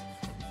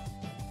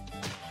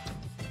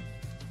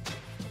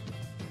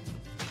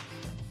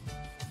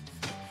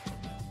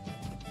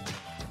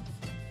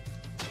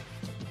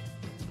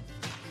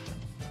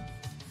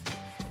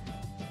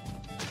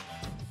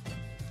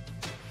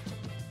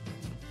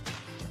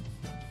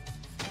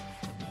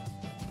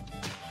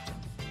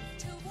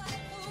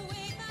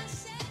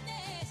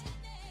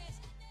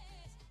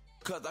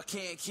 Cause I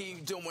can't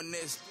keep doing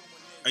this.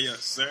 Yes,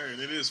 sir, and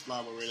it is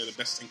Flower Radio, the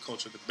best in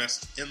culture, the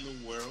best in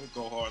the world.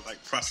 Go hard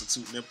like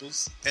prostitute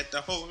nipples at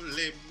the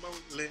Holy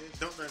Moly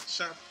Donut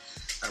Shop.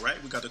 All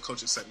right, we got the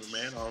culture segment,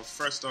 man.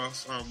 First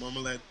off, I'm going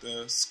to let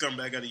the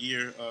Scumbag of the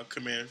Year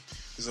come in.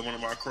 He's one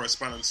of our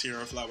correspondents here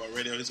on Flower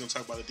Radio. He's going to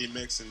talk about the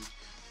DMX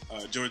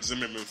and George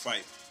Zimmerman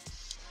fight.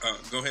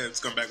 Go ahead,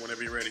 Scumbag,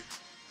 whenever you're ready.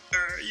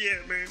 Yeah,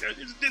 man,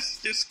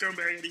 this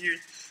Scumbag of the Year.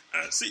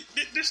 See,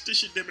 this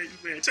shit that makes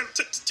me mad.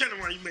 Tell him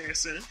why you mad,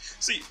 son.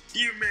 See,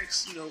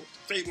 DMX,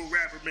 fabled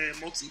rapper, man,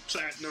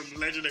 multi-platinum,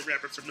 legendary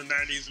rapper from the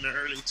 90s and the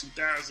early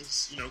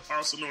 2000s,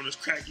 also known as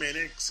Crackman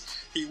X.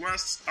 He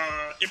once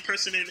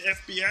impersonated an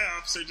FBI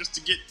officer just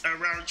to get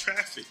around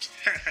traffic.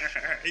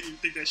 He didn't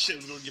think that shit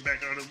was going to get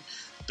back on him,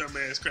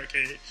 dumbass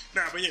crackhead.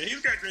 Nah, but yeah,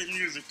 he's got great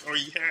music, or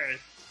he had.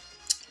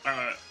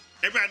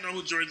 Everybody know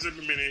who George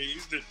Zimmerman is.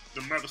 He's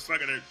the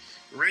motherfucker, that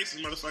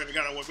racist motherfucker that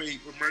got away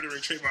with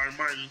murdering Trayvon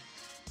Martin.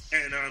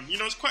 And,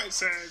 it's quite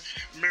sad,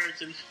 in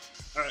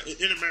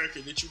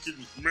America, that you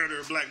can murder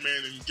a black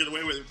man and get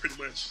away with it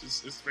pretty much.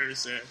 It's very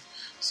sad.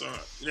 So,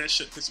 that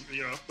shit pisses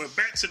me off. But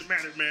back to the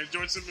matter, man.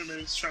 George Zimmerman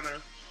is trying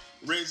to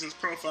raise his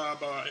profile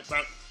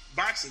about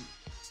boxing.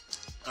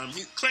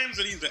 He claims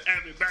that he's an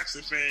avid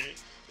boxing fan,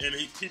 and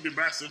he's been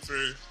boxing for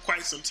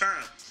quite some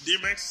time.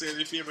 DMX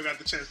said if he ever got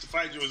the chance to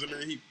fight George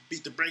Zimmerman, he'd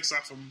beat the brakes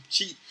off him,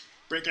 cheat,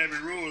 break every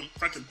rule, and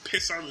fucking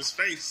piss on his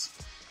face.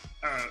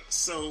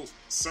 So,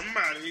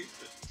 somebody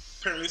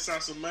apparently saw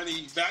some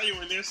money value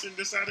in this and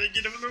decided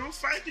to get a little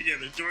fight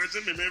together. George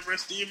Zimmerman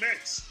versus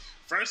DMX.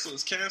 First it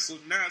was canceled,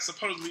 now it's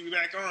supposedly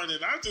back on,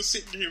 and I'm just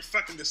sitting here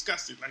fucking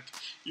disgusted. Like,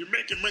 you're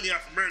making money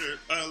off of murder.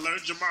 Larry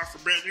Jamar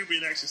from Brand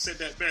Nubian actually said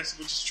that best,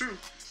 which is true.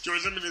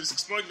 George Zimmerman is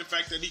exploiting the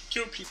fact that he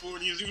killed people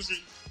and he was using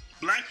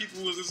black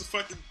people as a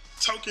fucking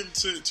token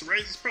to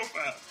raise his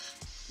profile.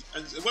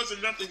 It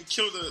wasn't nothing to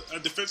kill a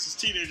defenseless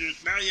teenager.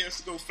 Now he has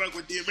to go fuck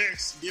with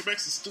DMX.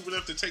 DMX is stupid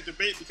enough to take the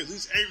bait because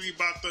he's angry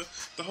about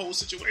the whole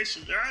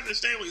situation. I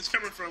understand where he's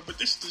coming from, but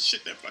this is the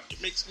shit that fucking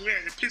makes me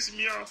mad. It pisses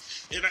me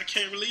off, and I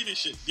can't believe this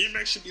shit.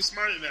 DMX should be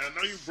smarter now. I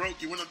know you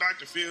broke, you went to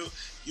Dr. Phil,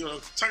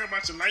 talking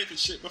about your life and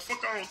shit, but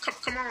fuck on,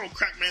 come on,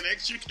 Crackman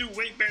X. You can do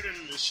way better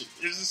than this shit.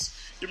 It's just,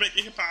 you're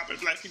making hip-hop and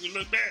black people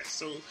look bad.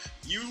 So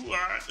you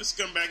are the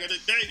scumbag of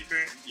the day,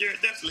 man. Yeah,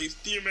 definitely. It's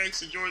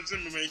DMX and George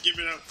Zimmerman. Give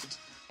it up for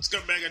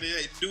scumbag of the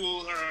day,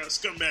 dual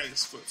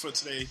scumbags for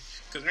today,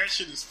 because that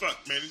shit is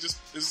fucked, man.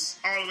 It's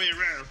all the way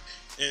around,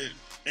 and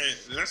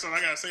that's all I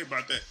gotta say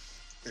about that.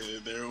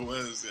 And there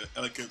was an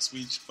eloquent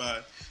speech by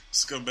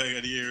Scumbag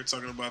of the Year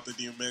talking about the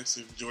DMX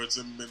and George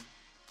Zimmerman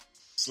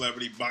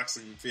celebrity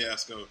boxing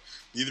fiasco.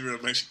 Neither of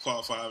them actually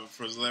qualified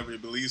for celebrity,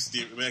 but at least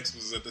DMX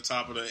was at the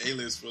top of the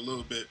A-list for a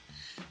little bit.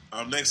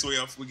 Next way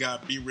up, we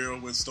got Be Real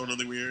with Stoner of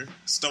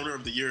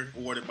the Year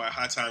awarded by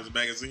High Times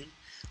Magazine.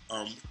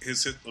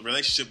 His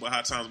relationship with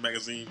High Times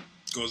Magazine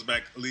goes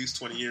back at least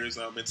 20 years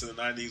into the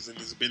 90s, and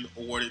he's been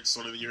awarded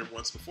Stoner of the Year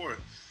once before,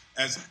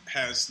 as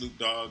has Snoop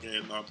Dogg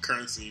and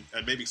Currency,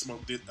 and maybe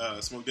Smoke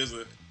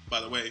DZA, by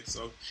the way.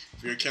 So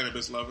if you're a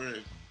cannabis lover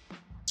and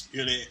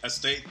you're in a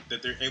state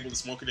that they're able to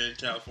smoke it in,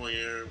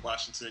 California,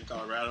 Washington,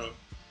 Colorado,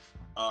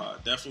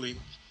 definitely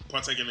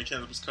partake in the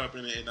Cannabis Cup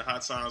and the High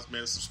Times,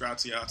 man. Subscribe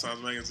to your High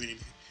Times Magazine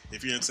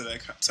if you're into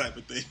that type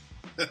of thing.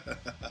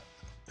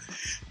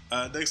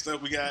 Next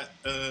up, we got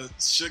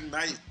Suge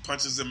Knight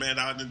punches a man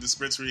out in the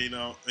dispensary,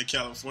 in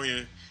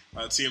California.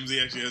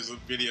 TMZ actually has a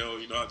video,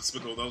 how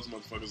despicable those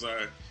motherfuckers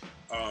are.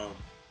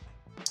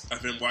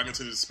 I've been walking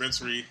to the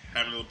dispensary,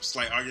 having a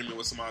slight argument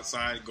with someone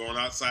outside, going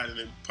outside and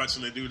then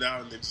punching the dude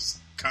out, and then just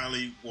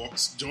kindly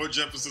walks. George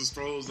Jefferson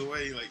strolls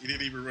away like he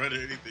didn't even run or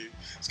anything.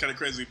 It's kind of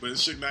crazy, but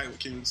it's Suge Knight. What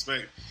can you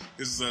expect?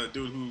 This is a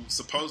dude who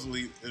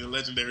supposedly, in a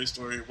legendary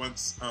story,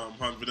 once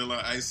hung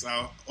Vanilla Ice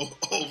out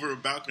over a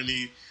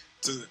balcony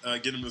to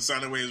get him to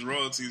sign away his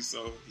royalties,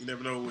 so you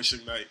never know with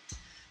Suge Knight.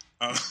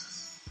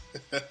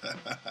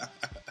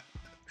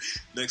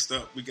 Next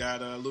up, we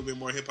got a little bit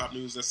more hip-hop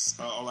news. That's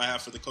all I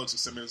have for the culture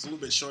segment. It's a little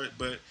bit short,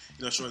 but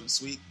short and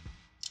sweet.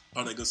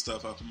 All that good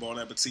stuff. Bon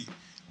appetit.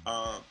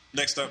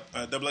 Next up,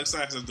 Double XI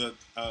has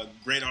a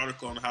great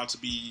article on how to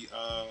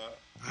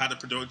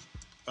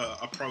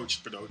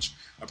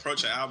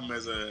approach an album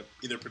as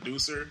either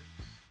producer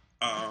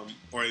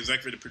or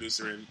executive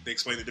producer, and they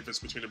explain the difference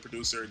between a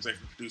producer,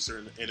 executive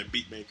producer, and a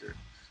beat maker.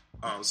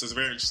 So it's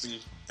very interesting.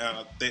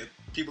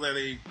 People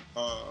that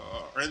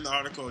are in the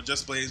article are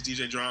Just Blaze,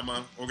 DJ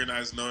Drama,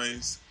 Organized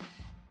Noise,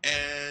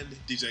 and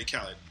DJ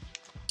Khaled.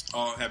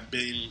 All have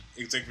been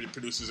executive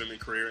producers in their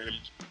career and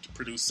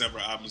produced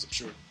several albums, I'm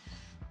sure.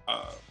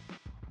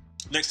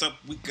 Next up,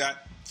 we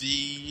got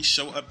the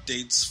show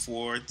updates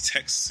for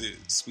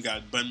Texas. We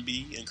got Bun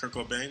B and Kurt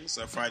Cobain's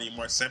Friday,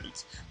 March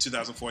 7th,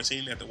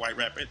 2014 at the White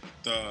Rabbit.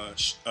 The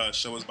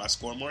show is by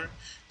Scoremore.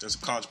 There's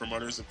college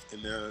promoters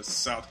in the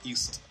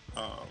southeast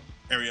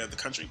area of the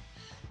country.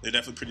 They're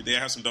definitely pretty. They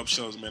have some dope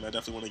shows, man. I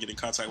definitely want to get in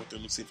contact with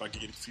them and see if I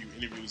can get a few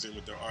interviews in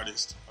with their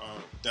artists.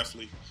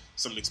 Definitely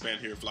something to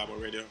expand here at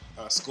Flyboy Radio.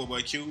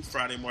 Schoolboy Q,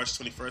 Friday, March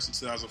 21st in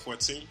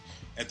 2014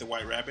 at the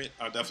White Rabbit.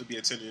 I'll definitely be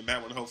attending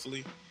that one,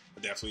 hopefully.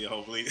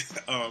 Hopefully.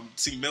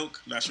 T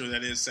Milk, not sure who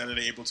that is,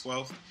 Saturday, April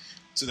 12th,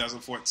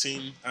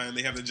 2014. And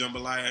they have the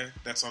Jambalaya.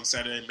 That's on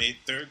Saturday, May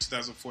 3rd,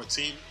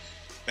 2014.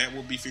 That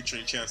will be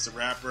featuring Chance the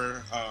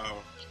Rapper,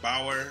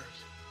 Bauer,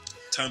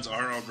 Tons of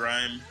R.L.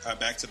 Grime,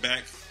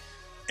 back-to-back.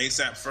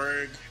 ASAP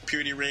Ferg,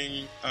 Purity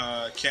Ring,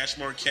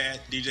 Cashmore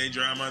Cat, DJ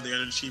Drama, The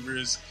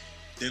Underachievers,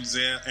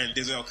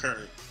 Denzel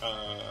Curry.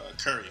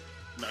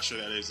 I'm not sure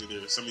that is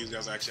either. Some of these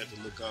guys I actually have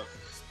to look up,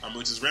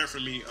 which is rare for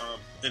me.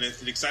 And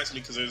it excites me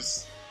because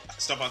there's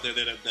stuff out there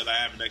that I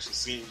haven't actually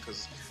seen,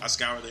 because I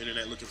scour the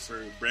internet looking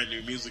for brand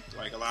new music.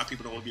 Like, a lot of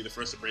people don't want to be the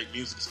first to break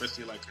music,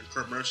 especially like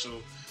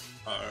commercial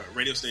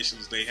radio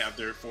stations. They have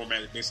their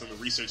format based on the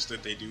research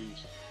that they do,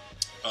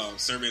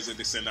 surveys that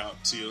they send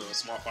out to a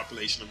small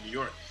population of New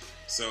York.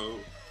 So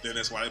then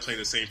that's why they play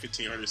the same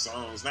 1,500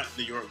 songs, not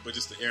New York, but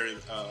just the area,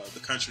 the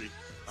country.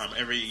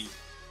 Every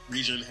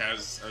region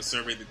has a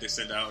survey that they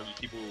send out, and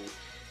people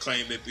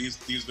claim that these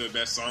are the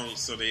best songs,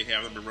 so they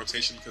have them in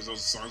rotation because those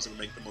are songs that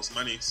make the most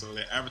money. So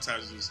the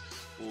advertisers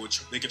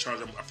they can charge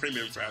them a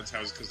premium for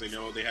advertisers because they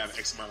know they have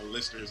X amount of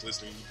listeners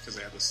listening because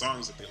they have the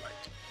songs that they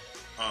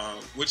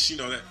like. Which, you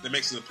know, that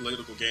makes it a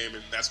political game,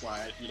 and that's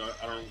why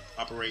I don't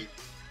operate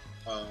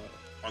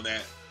on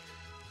that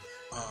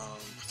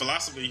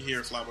philosophy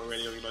here at Flyboy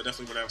Radio.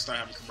 Definitely when I start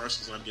having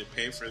commercials and I'm getting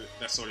paid for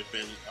that sort of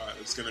thing,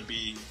 it's going to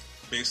be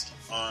based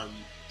on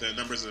the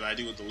numbers that I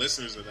do with the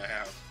listeners that I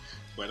have.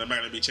 But I'm not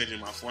going to be changing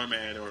my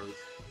format or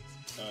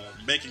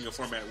making a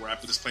format where I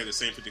can just play the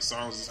same 50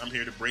 songs. I'm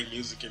here to bring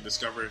music and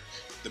discover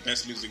the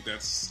best music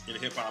that's in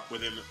hip-hop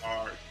within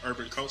our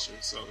urban culture.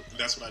 So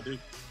that's what I do.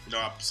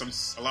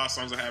 A lot of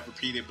songs I have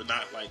repeated, but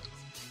not like,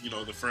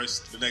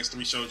 the next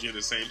 3 shows you hear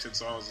the same 10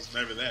 songs. It's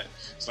never that.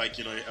 It's like,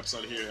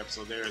 episode here,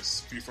 episode there.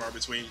 It's few far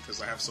between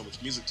because I have so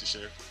much music to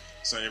share.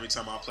 So every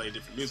time I'll play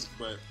different music.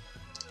 But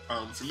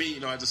for me,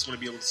 I just want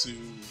to be able to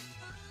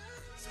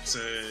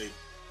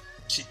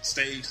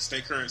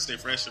stay current, stay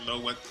fresh, and know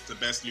what the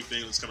best new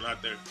thing that's coming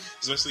out there,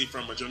 especially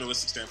from a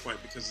journalistic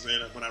standpoint, because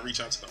then when I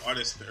reach out to the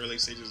artists in the early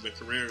stages of their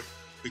career,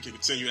 we can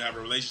continue to have a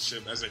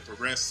relationship as they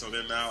progress. So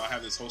then now I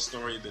have this whole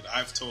story that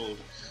I've told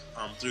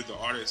through the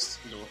artists,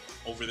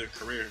 over their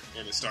career,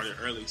 and it started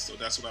early. So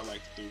that's what I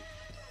like to do.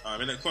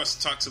 And of course,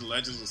 talk to the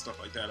legends and stuff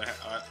like that.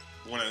 I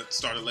want to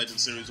start a legend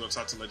series where I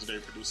talk to legendary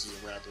producers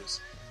and rappers.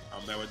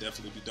 That would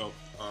definitely be dope.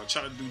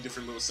 Try to do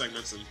different little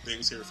segments and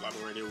things here at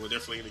Flyboy Radio. We're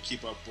definitely going to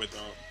keep up with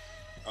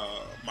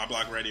my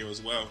blog radio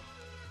as well.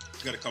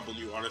 We've got a couple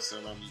new artists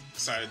that I'm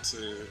excited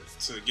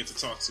to get to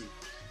talk to.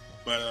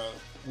 But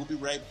we'll be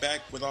right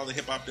back with all the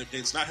hip-hop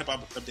updates. Not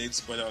hip-hop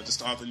updates, but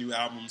just all the new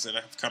albums that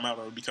have come out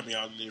or will be coming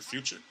out in the near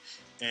future.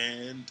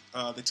 And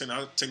the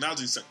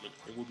technology segment.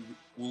 And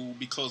we'll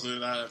be closing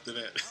it out after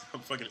that. I'm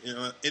fucking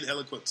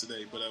ineloquent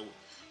today, but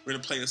we're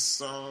going to play a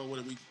song. What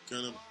are we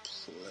going to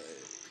play?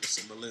 It's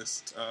on the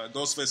list.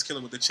 Ghostface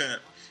Killah with The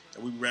Champ.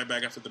 And we'll be right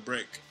back after the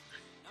break.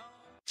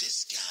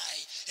 This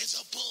guy is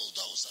a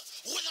bulldozer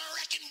with a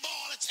wrecking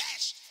ball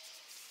attached.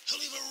 He'll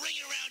leave a ring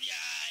around your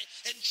eye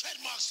and tread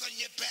marks on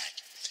your back.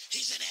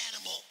 He's an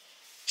animal.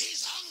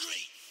 He's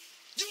hungry.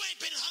 You ain't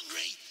been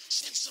hungry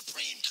since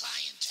Supreme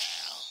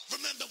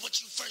Clientele. Remember what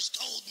you first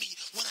told me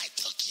when I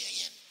took you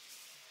in.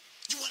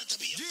 You wanted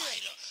to be a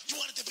fighter. You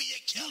wanted to be a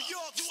killer.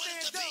 You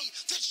wanted to be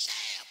the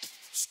champ.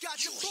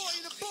 Got your boy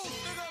in the booth,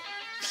 nigga.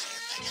 Matter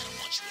of fact, I don't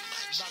want you in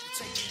my gym. About to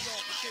take you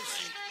off with this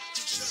one.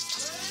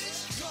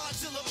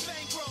 Godzilla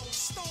bankroll,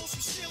 stones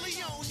from Chile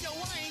on. Yo,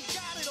 I ain't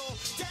got it all.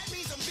 That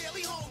means I'm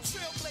barely home.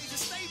 Trailblazer,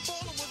 stay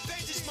ballin' with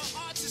vengeance. My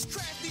arts is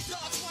crafty.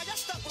 Dogs, why y'all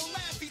stuck on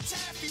Laffy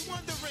Taffy?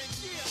 Wondering,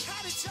 how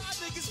did y'all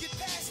niggas get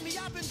past me?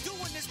 I've been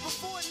doing this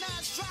before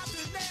Nas dropped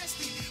it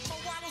nasty. My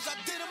waddles, I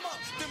did them up.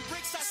 Them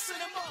bricks, I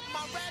sent them up.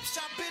 My rap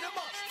shop bit them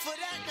up. For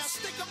that, now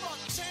stick them up.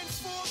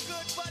 10-4,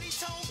 good buddy.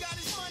 Tone got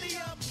his money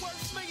up.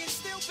 Worth millions,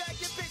 still back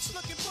your bitch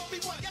looking for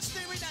me. What? Y'all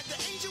staring at the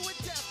angel with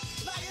death.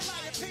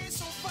 Liar,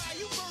 pants on fire.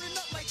 You burning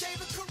up like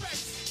David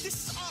Correct. This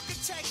is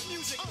architect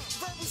music.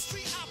 Verbal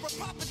street opera.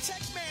 Papa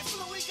Tech Man.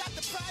 Fluid got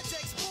the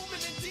projects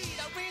booming indeed.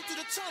 I ran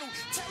through the tunnel.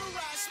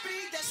 Terrorized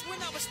speed. That That's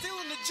when I was still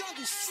in the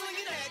jungle,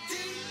 slinging that D.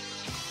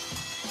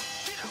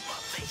 Get out my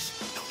face.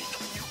 Don't need no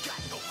you got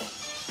no more.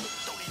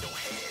 Don't need no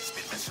heads.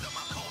 Been messing up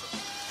my corner.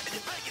 And you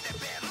better get that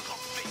bad look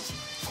off your face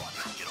before I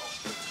knock it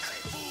off.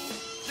 Hey, fool.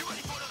 You ready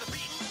for another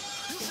beating?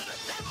 You should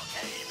have never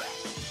came back.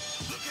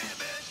 Look here,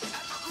 man.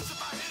 After I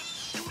crucify him,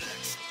 you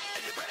next.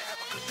 And you better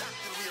have a good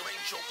doctor to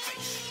rearrange your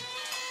face.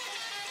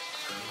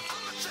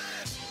 I'm a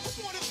champ.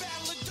 Who won a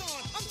battle of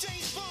dawn? I'm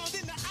James Bond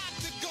in the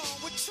octagon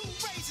with 2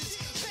 razors.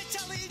 Bet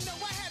y'all didn't know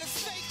I had a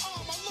fake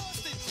arm. I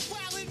lost it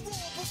wild and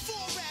raw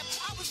before rap.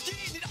 I was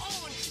getting it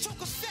on. Choke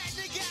a fat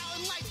nigga out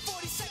in like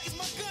 40 seconds.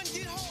 My gun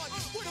get hard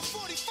with a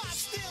 45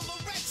 steel, a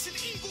Rex and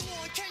Eagle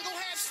on. Kango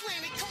half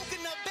slanted,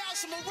 coconut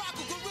bounce from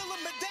Morocco, gorilla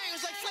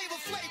medallions like Flavor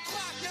Flav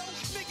clock. Yo,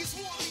 niggas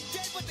want me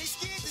dead, but they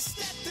scared to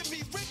step to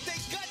me. Rip they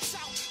guts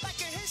out like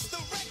a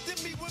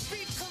hysterectomy. When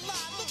beef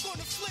collide, look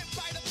on the flip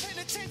right, a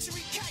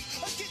penitentiary kite.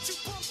 Or get you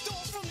bumped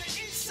off from the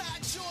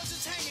inside. Jaws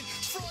is hanging,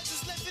 frauds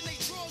is lifting they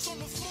drawers on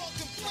the floor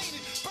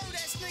complaining. Bird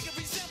ass nigga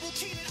resemble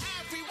Keenan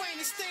Ivory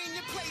Wayne and stay in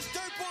your place.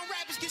 Dirtborn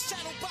rappers get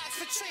shadow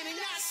boxed for training,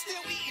 not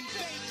still eating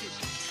bacon.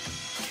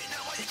 Get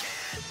now while you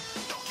can.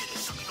 Don't get it,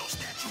 sucking no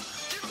statue.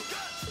 Give him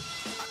guns.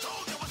 I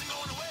told you I wasn't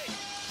going away.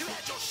 You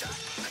had your shot.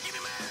 Now give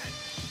me mine.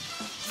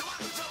 No, I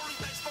can tell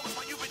these banks focus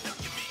while you've been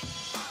ducking me.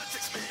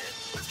 Politics, man.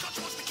 This country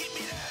wants to keep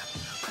me there.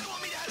 They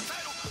want me to have a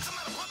title. I'm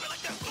not a puppet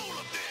like that fool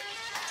up there.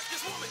 Ask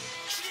this woman.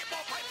 She get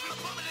more pipe from the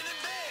plummet than in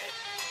bed.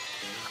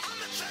 I'm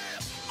the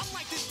champ. I'm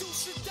like the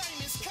Deuce of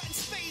Diamonds, cutting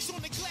spades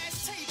on the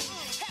glass table.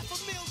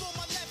 $500,000 on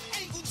my left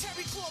ankle,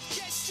 terry cloth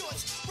guest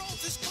shorts.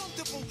 Rose is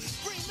comfortable.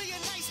 Bring me a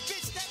nice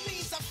bitch, that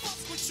means I fuck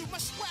with you. My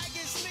swag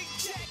is Mick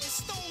Jagger,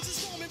 Stones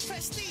is Norman,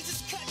 Prestige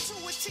is cut to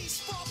a T,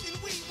 sparkling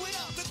weed with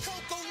up. The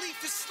cocoa leaf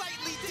is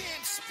slightly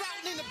damp,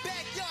 sprouting in the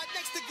backyard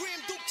next to Graham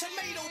Duke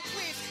tomato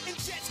plants. And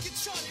jets get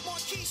charted,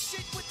 marquee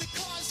shit with the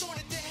cars on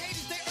it. The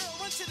haters, they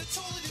run to the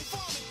toilet and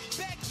vomit.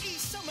 Back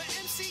east, I'm a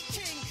MC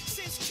King.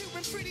 Since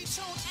Cuban, pretty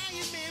tone,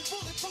 Iron Man,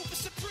 bulletproof and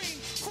supreme.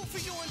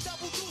 Kofi on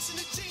double deuce in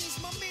the jeans.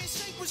 My man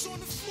Shank was on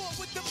the floor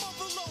with the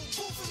mother load.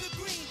 Booth in the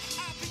green,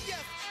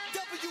 IBF,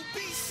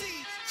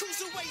 WBC.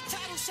 Cruiserweight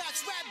title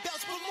shots, rap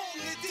belts belong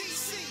to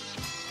DC.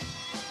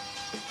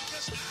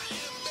 Yes, I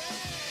am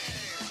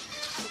bad.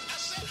 I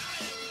said I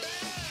am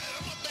bad.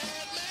 I'm a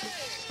bad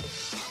man.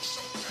 I'm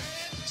so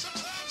bad.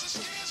 Sometimes I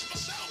scares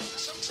myself.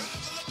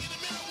 Sometimes I look in the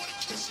mirror and want to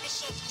kiss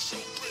myself. I'm so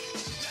pretty.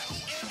 Now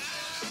who am I?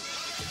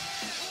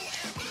 Who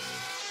am I?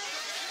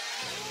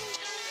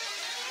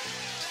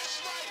 That's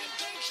right, and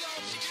don't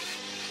y'all forget it.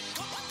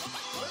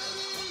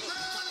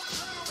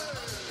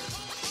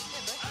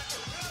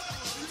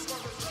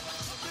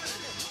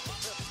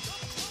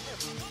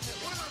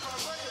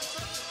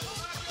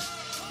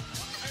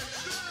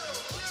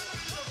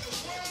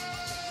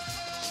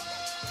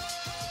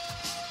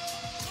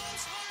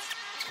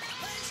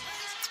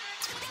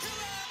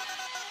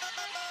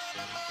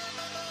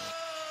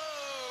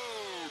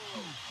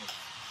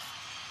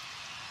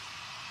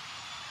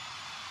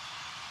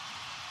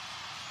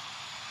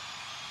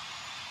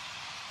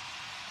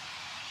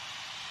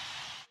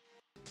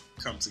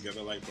 Come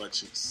together like butt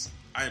cheeks.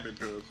 I am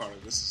Imperial Carter.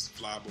 This is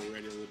Flyboy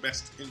Radio, the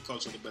best in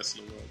culture, the best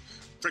in the world.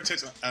 For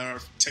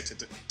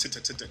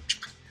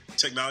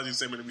technology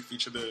segment, we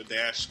feature the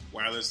Dash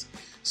wireless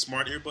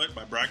smart earbud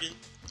by Bragi.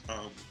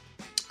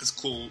 It's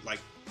cool. Like,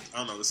 I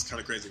don't know, this is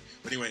kind of crazy.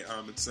 But anyway,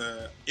 it's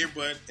a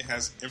earbud. It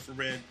has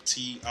infrared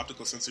T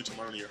optical sensor to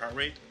monitor your heart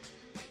rate.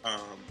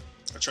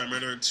 A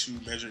thermometer to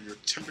measure your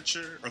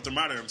temperature, or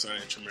thermometer, I'm sorry,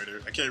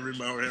 thermometer. I can't read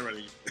my own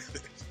handwriting.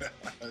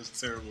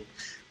 That's terrible.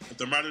 A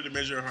thermometer to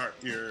measure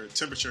your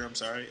temperature, I'm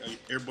sorry. An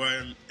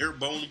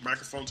earbone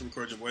microphone to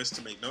record your voice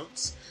to make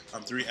notes.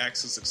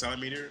 3-axis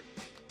accelerometer.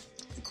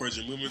 Records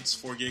your movements,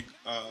 4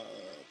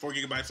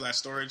 gigabyte flash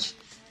storage.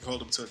 You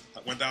hold up to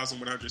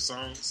 1,100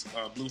 songs.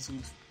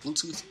 Bluetooth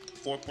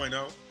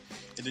 4.0.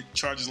 And it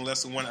charges in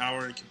less than 1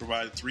 hour and can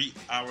provide 3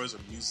 hours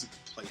of music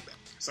playback.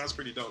 Sounds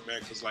pretty dope, man,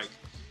 because like,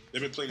 there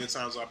have been plenty of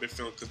times where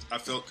I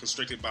felt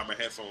constricted by my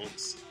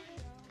headphones,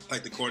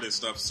 like the corded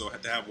stuff. So I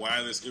had to have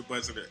wireless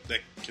earbuds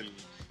that can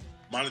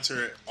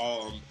monitor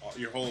all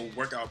your whole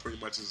workout. Pretty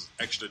much is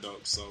extra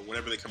dope. So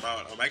whenever they come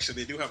out,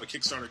 actually they do have a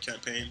Kickstarter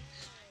campaign.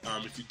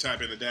 If you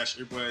type in the Dash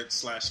earbud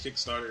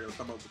 /Kickstarter, it'll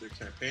come up with their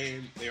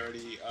campaign. They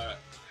already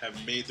have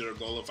made their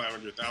goal of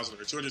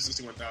 500,000 or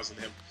 261,000.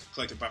 They have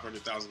collected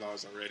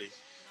 $500,000 already.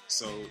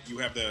 So you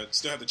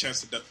still have the chance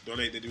to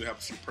donate. They do have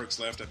a few perks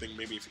left. I think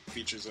maybe it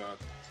features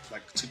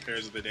like 2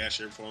 pairs of the Dash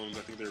earphones.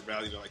 I think they're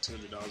valued at like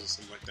 $200 or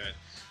something like that.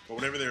 But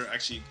whenever they're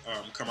actually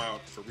come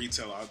out for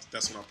retail,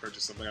 that's when I'll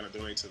purchase them. I'm going to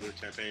donate to their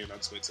campaign. I'll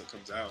just wait till it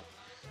comes out.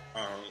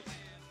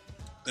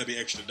 That'd be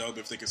extra dope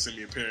if they can send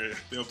me a pair.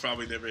 They'll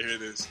probably never hear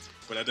this,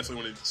 but I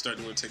definitely want to start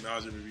doing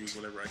technology reviews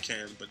whenever I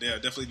can. But yeah,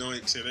 definitely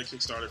donate to their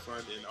Kickstarter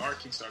fund, and our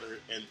Kickstarter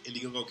and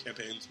Indiegogo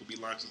campaigns will be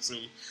launching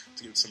soon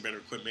to get some better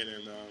equipment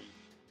and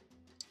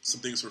some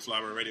things for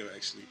Flyboy Radio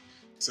actually,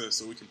 so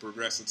we can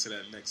progress into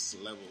that next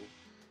level.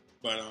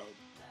 But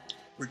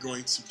we're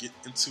going to get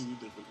into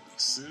the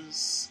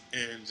releases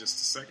in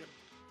just a second.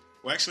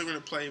 Well, actually, we're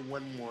going to play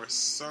one more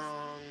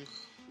song.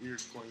 We're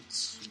going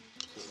to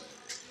play,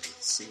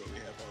 let's see what we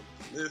have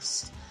on the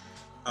list.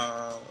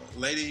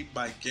 Lady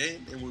by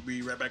Game, and we'll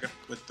be right back up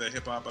with the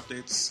hip-hop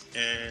updates,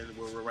 and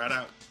we'll right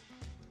out.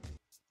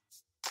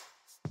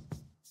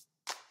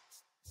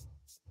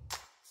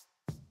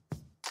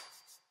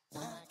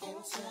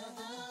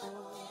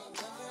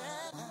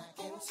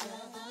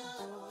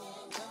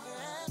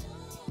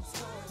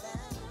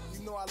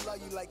 I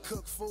love you like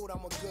cooked food, I'm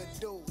a good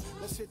dude.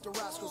 Let's hit the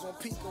Roscoe's on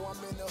Pico, I'm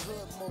in the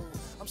hood mood.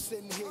 I'm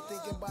sitting here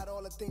thinking about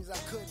all the things I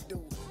could do.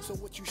 So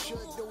what you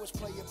should do is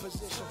play your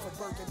position for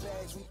Birkin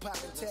bags. We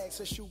popping tags,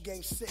 her shoe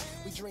game sick.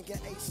 We drinking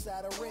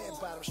 8-cider red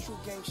bottoms, true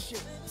game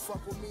shit.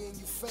 Fuck with me and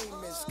you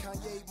famous.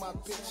 Kanye my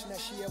bitch, now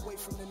she away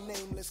from the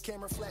nameless.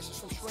 Camera flashes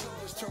from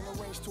strangers, turn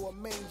the range to a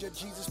manger.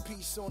 Jesus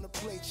peace on the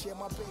plate, yeah,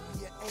 my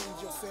baby an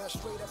angel. Fell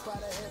straight up out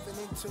of heaven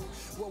into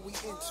what we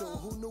into.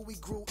 Who knew we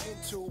grew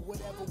into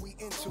whatever we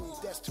into?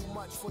 That's too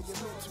much for your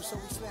mental, so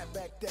we snap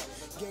back that.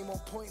 Game on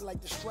point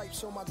like the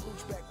stripes on my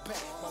Gucci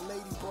backpack. My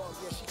lady bug,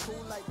 yeah, she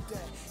cool like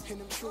that. In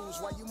them trues,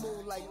 why you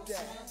move like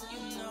that?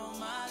 You know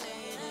my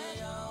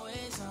lady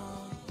always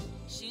on.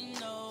 She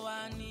know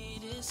I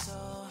need it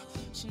so.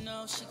 She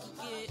know she can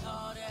get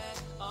all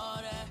that, all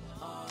that,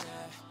 all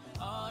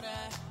that, all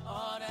that,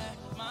 all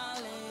that. My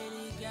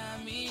lady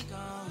got me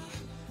gone.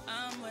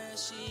 I'm where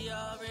she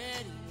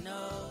already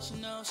knows.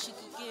 She know she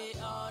can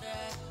get all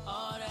that,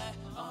 all that,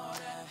 all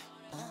that.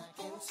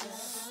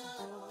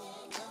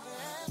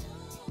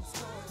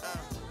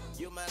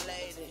 You my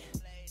lady,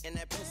 and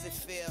that pussy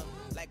feel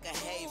like a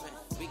haven.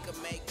 We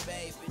could make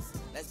babies,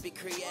 let's be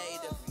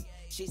creative.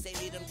 She say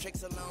leave them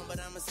tricks alone, but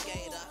I'm a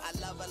skater. I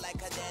love her like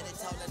her daddy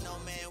told her no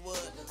man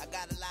would. I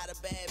got a lot of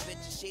bad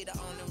bitches, she the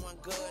only one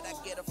good. I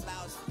get her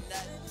flowers for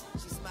nothing.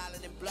 She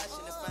smiling and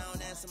blushing. If I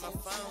don't answer my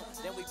phone,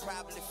 then we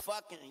probably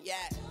fucking,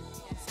 yeah.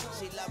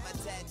 She love my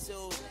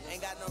tattoos,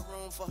 ain't got no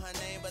room for her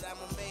name, but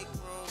I'ma make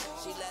room.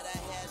 She let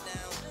her hair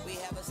down, we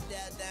have a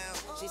stare down.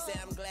 She said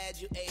I'm glad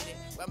you ate it,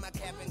 wear my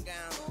cap and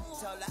gown.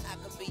 Told her I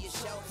could be your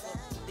chauffeur,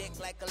 dick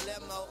like a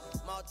limo,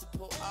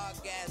 multiple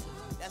orgasms,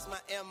 that's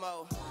my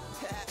MO.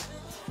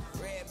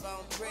 Red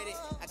bone pretty,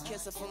 I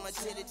kiss her from my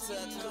titty to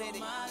a clitty.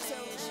 My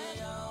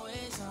lady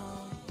always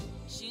on.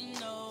 She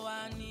know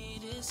I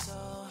need it so.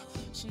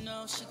 She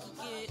know she could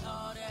get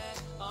all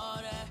that, all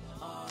that,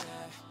 all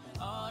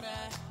that, all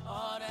that,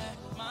 all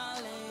that. My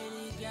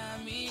lady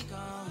got me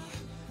gone.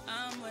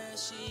 I'm where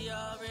she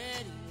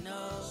already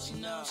knows. She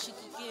know she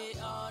could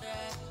get all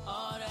that,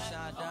 all that,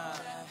 all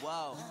that.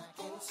 Whoa.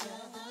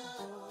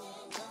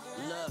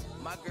 Look,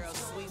 my girl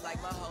sweet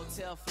like my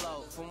hotel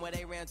float. From where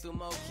they ran through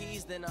more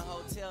keys than a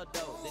hotel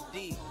door. The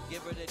D,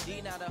 give her the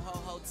D, not a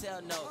whole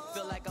hotel note.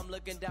 Feel like I'm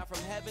looking down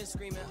from heaven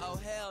screaming, oh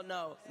hell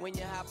no. When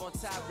you hop on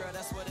top, girl,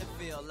 that's what it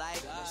feel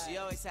like. She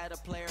always had to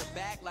play her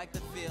back like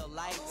the field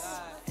lights.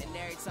 And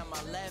every time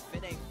I left,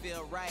 it ain't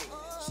feel right.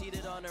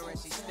 Cheated on her and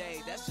she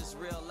stayed, that's just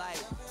real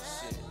life.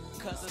 Shit.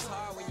 Cause it's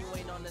hard when you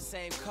ain't on the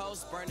same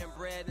coast. Burning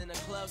bread in the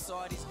club, so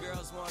all these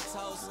girls want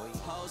toast.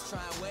 Hoes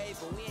try and wave,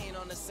 but we ain't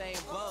on the same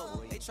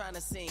boat. They trying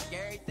to sink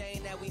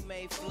everything that we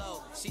made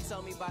float. She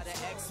told me about the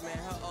X-Men,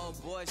 her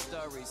old boy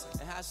stories,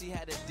 and how she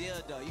had a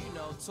dildo, you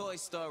know, Toy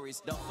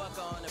Stories. Don't fuck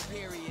her on a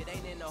period,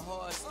 ain't in the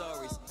horror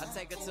stories. I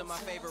take her to my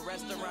favorite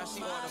restaurant,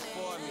 she order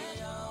for me,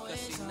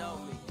 cause she know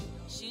me.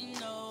 She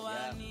know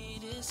I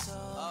need it so.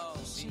 Oh,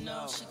 she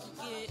know she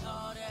can get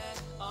all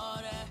that, all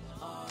that,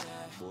 all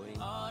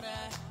that, all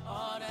that,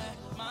 all that.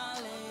 My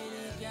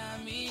lady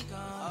got me gone.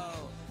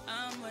 Oh,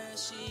 I'm where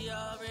she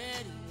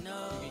already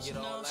knows. She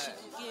know she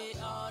can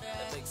get all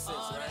that, makes sense,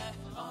 all right? That,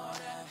 all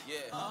that, yeah,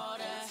 all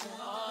that,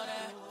 all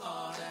that,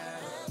 all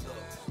that. Look,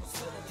 I'm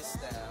feeling your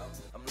style,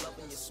 I'm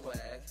loving your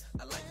swag.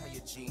 I like how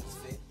your jeans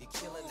fit. You're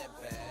killing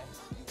that bag.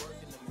 You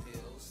working them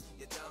hills.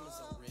 Your diamonds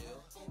are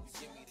real. You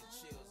give me the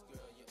chills,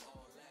 girl. You're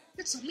all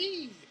that. It's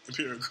me,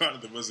 Imperial,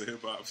 the buzz of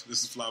hip hop.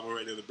 This is Flower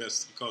Radio, the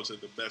best in culture,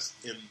 the best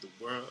in the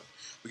world.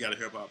 We got to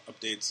hear about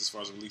updates as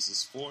far as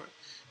releases for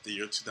the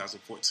year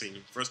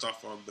 2014. First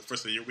off, on the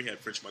first of the year, we had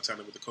French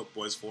Montana with the Coke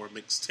Boys 4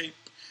 mixtape.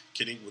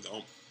 Kidding with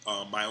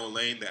My Own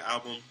Lane, the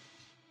album.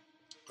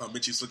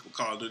 Mitchie Slick with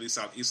Call of Duty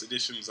Southeast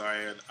Edition,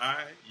 Zion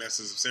I,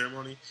 Masters of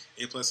Ceremony,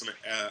 A+ and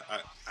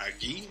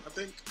Agi, I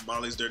think.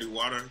 Molly's Dirty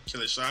Water,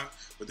 Killah Shah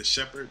with The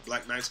Shepherd,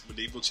 Black Knights,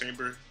 Medieval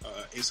Chamber,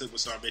 A$AP with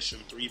Starvation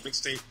 3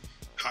 mixtape,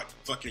 Hot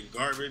Fucking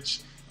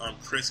Garbage,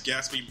 Chris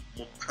Gatsby,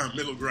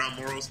 Middle Ground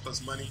Morals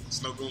Plus Money,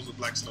 Snow Goons with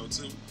Black Snow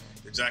 2,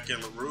 The Jack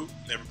and LaRue,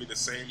 Never Be the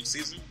Same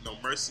Season, No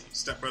Mercy,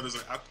 Step Brothers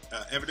and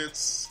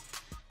Evidence,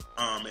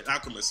 and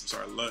Alchemist,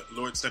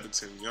 Lord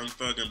Steppington, Young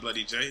Thug and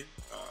Bloody J,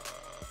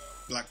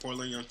 Black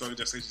Portland, Young Thug,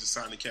 Just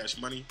signed the Cash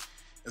Money,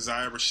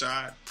 Isaiah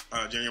Rashad,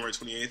 January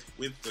 28th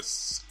with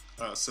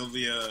the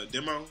Sylvia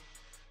demo,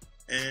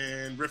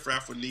 and Riff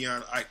Raff with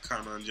Neon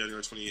Icon on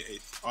January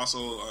 28th.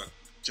 Also,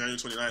 January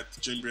 29th,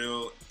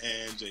 Jimbrill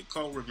and J.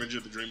 Cole, Revenge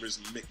of the Dreamers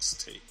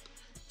mixtape.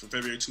 From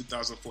February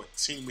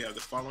 2014, we have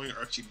the following: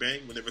 Archie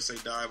Bang, Will Never Say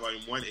Die,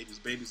 Volume 1,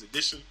 80s Babies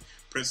Edition,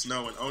 Prince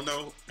No and Oh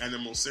No,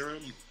 Animal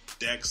Serum,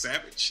 Dag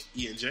Savage,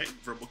 E&J,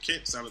 Verbal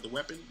Kent, Sound of the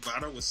Weapon,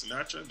 Vado with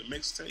Sinatra, The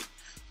Mixtape,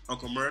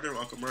 Uncle Murder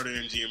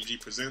and GMG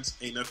presents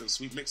Ain't Nothing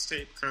Sweet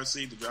Mixtape,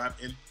 Currency, The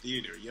Drive-In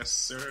Theater, yes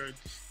sir,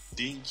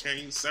 Dean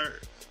Kane, sir,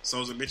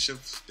 Souls of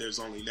Mischief, There's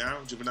Only Now,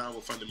 Juvenile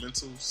with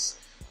Fundamentals,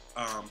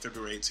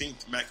 February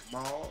 18th,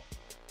 Macklemore,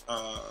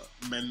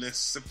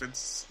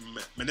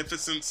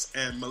 Magnificence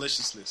and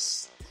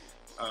Maliciousness,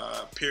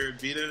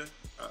 Period Vita,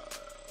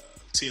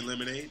 Tea and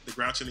Lemonade, The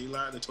Grouch and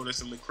Eli, The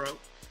Tortoise and the Crow,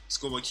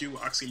 Schoolboy Q,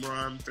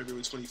 Oxymoron,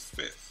 February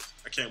 25th.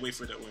 I can't wait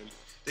for that one.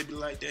 They be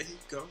like, there he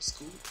go,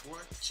 Schoolboy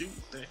Q,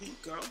 there he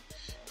go.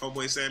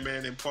 Homeboy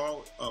Sandman and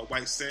Paul,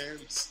 White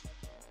Sands,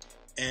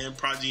 and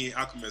Prodigy and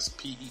Alchemist,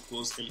 P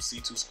equals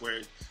MC2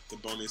 squared, the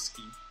bonus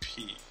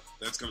EP.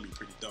 That's going to be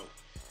pretty dope.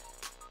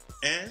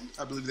 And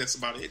I believe that's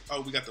about it.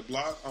 Oh, we got the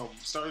blog.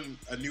 Starting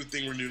a new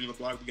thing we're doing on the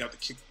blog. We got the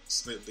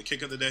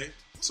kick of the day.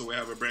 So we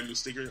have a brand new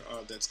sticker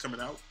that's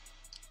coming out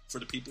for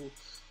the people.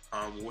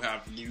 We'll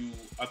have new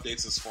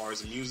updates as far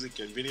as music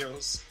and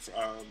videos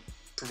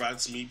provided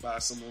to me by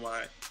some of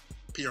my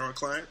PR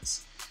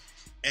clients.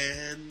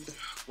 And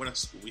what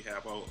else do we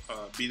have?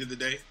 Beat of the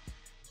day.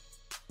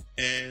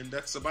 And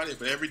that's about it.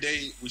 But every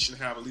day we should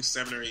have at least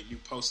 7 or 8 new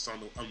posts on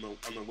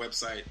the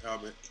website,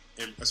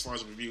 and as far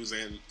as reviews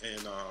and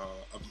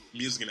of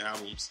music and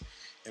albums,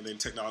 and then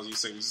technology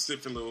segments, just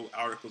different little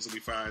articles that we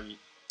find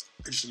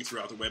interesting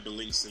throughout the web, and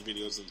links and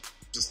videos, and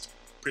just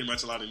pretty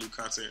much a lot of new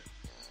content.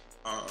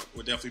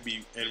 We'll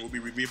definitely we'll be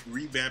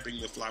revamping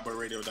the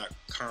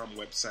flyboyradio.com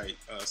website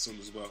soon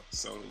as well.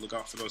 So look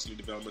out for those new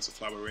developments of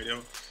Flyboy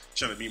Radio.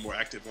 Trying to be more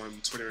active on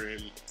Twitter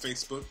and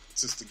Facebook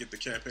just to get the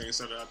campaign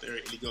started out there.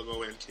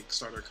 Indiegogo and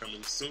Kickstarter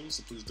coming soon,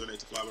 so please donate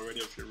to Flyboy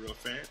Radio if you're a real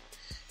fan.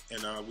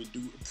 And we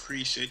do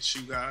appreciate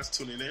you guys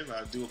tuning in.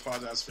 I do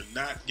apologize for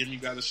not giving you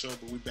guys a show,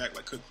 but we're back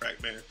like cook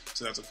crack, man.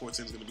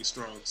 2014 is going to be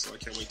strong, so I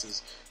can't wait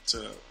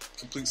to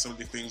complete some of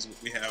the things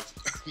we have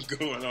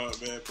going on,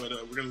 man. But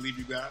we're going to leave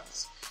you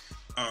guys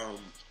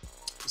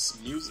with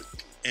some music,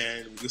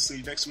 and we'll see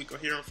you next week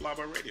here on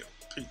Flyboy Radio.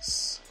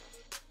 Peace.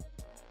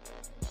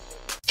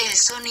 El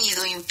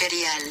sonido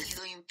imperial.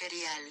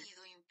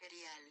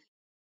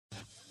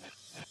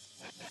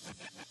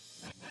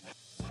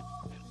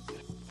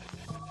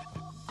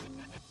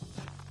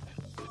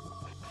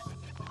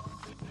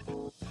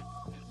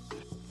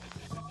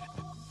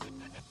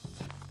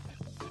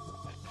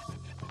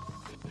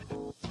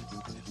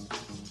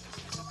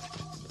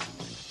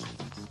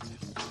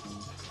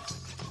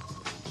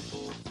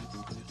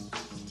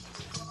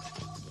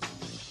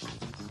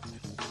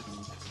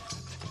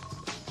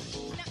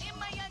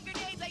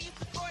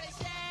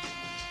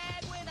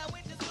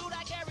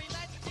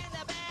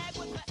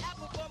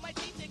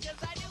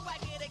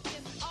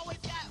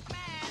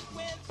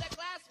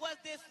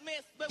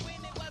 But when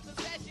it was a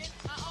session,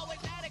 I always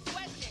had a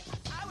question.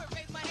 I would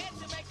raise my hand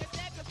to make a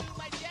step, cause through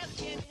my chest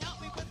can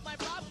help me with my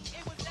problem.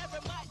 It was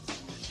never much,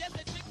 just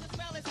a trick to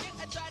smell and shit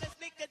and try to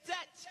sneak a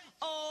touch.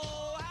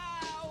 Oh,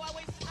 how I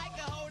wish I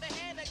could hold her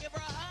hand and give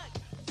her a hug.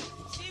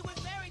 She was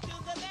married to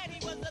the man, he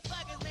was a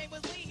thug, his name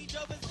was Lee. He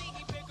drove a Z,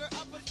 he picked her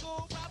up from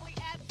school, probably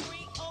at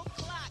 3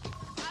 o'clock.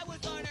 I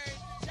was on her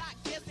jock,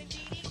 yes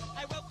indeedy.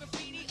 I wrote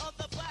graffiti on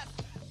the bus.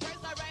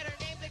 First I write her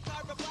name, then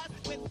carve a plus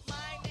with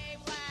my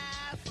name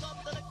last. On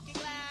the looking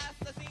glass,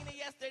 I seen her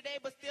yesterday,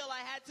 but still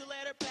I had to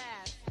let her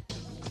pass.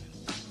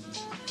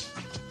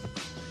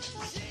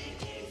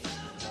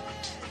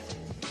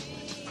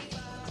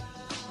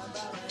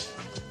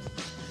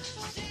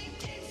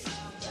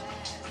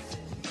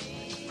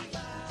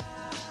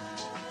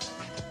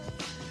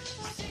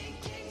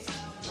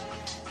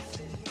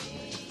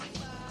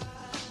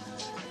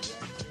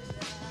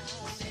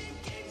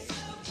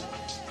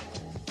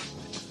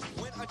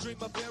 I dream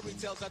of fairy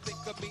tales, I think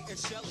of me and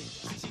Shelly.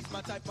 See, she's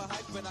my type of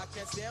hype, and I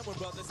can't stand when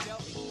brothers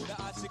tell me that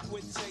I should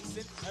quit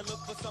chasing and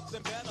look for something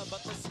better.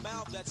 But the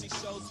smile that she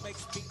shows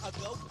makes me a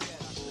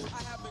go-getter.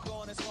 I haven't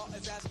gone as far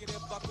as asking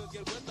if I could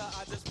get with her.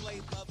 I just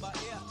played love by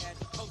ear and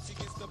hope she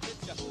gets the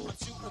picture. I'm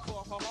shooting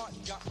for her heart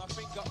and got my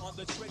finger on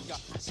the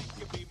trigger. She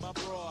can be my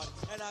broad,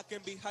 and I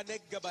can be her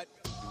nigga, but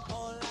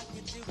all I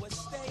can do is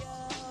stay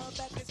up.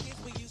 Back as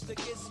kids, we used to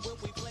kiss when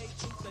we played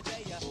truth or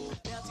dare.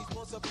 Now she's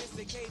more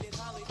sophisticated,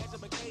 highly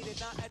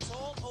educated, not at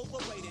all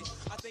overrated.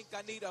 I think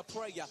I need a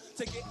prayer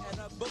to get in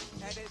her book,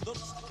 and it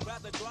looks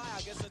rather dry.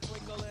 I guess a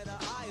twinkle in her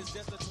eye is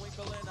just a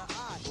twinkle in her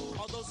eye.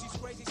 Although she's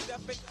crazy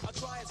stepping, I'll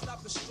try and stop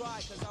the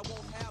stride, cause I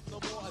won't have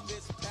no more of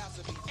this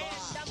passing me by.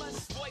 And I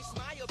must voice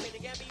my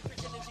opinion and be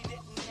pretending she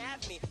didn't have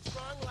me.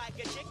 Strong like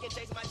a chicken,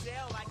 chase my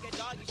tail like a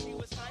doggy. She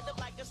was kind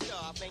of like a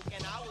star,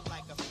 thinking I was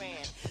like a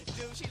fan.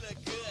 Dude, she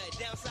looked good.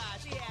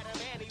 Downside, she had a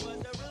man, he was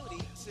a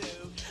Rudy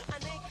too. A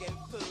nick and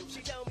poop.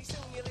 She told me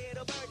soon your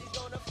little birdie's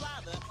gonna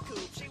fly the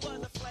coop. She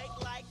was a flake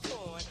like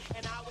corn,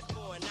 and I was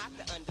born not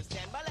to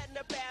understand. By letting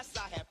her pass,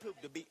 I had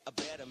proved to be a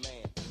better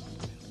man.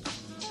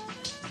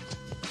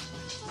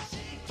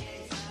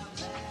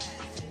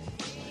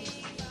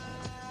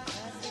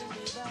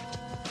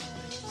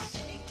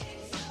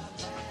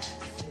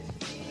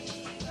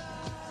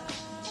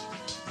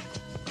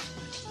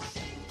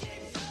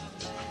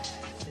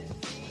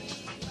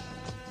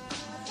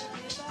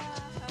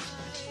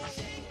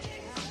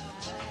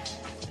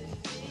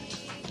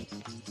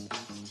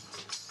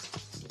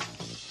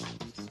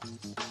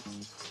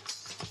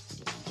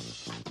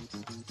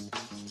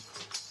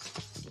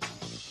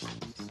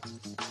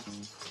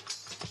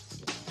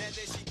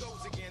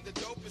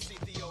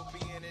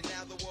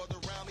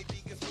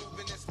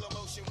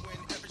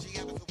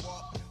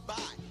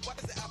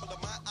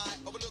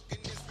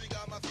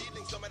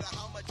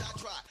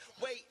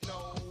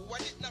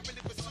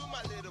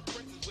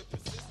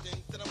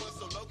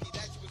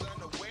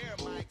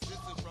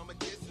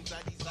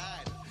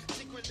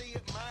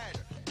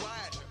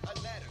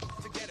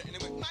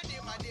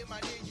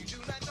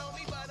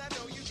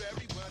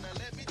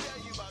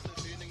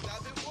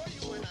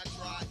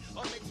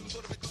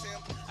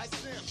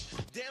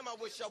 Damn,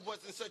 I wish I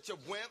wasn't such a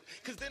wimp.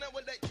 Cause then I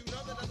would let you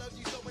know that I love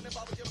you so, and if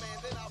I was your man,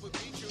 then I would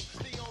be true.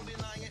 The only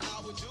lying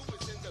I would do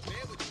is in the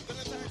bed with you. Then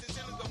I turned to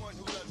the one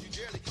who loves you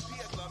dearly.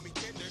 P.S. love me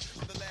tender.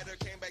 The letter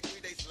came back 3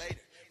 days later.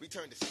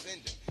 Returned to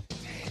sender.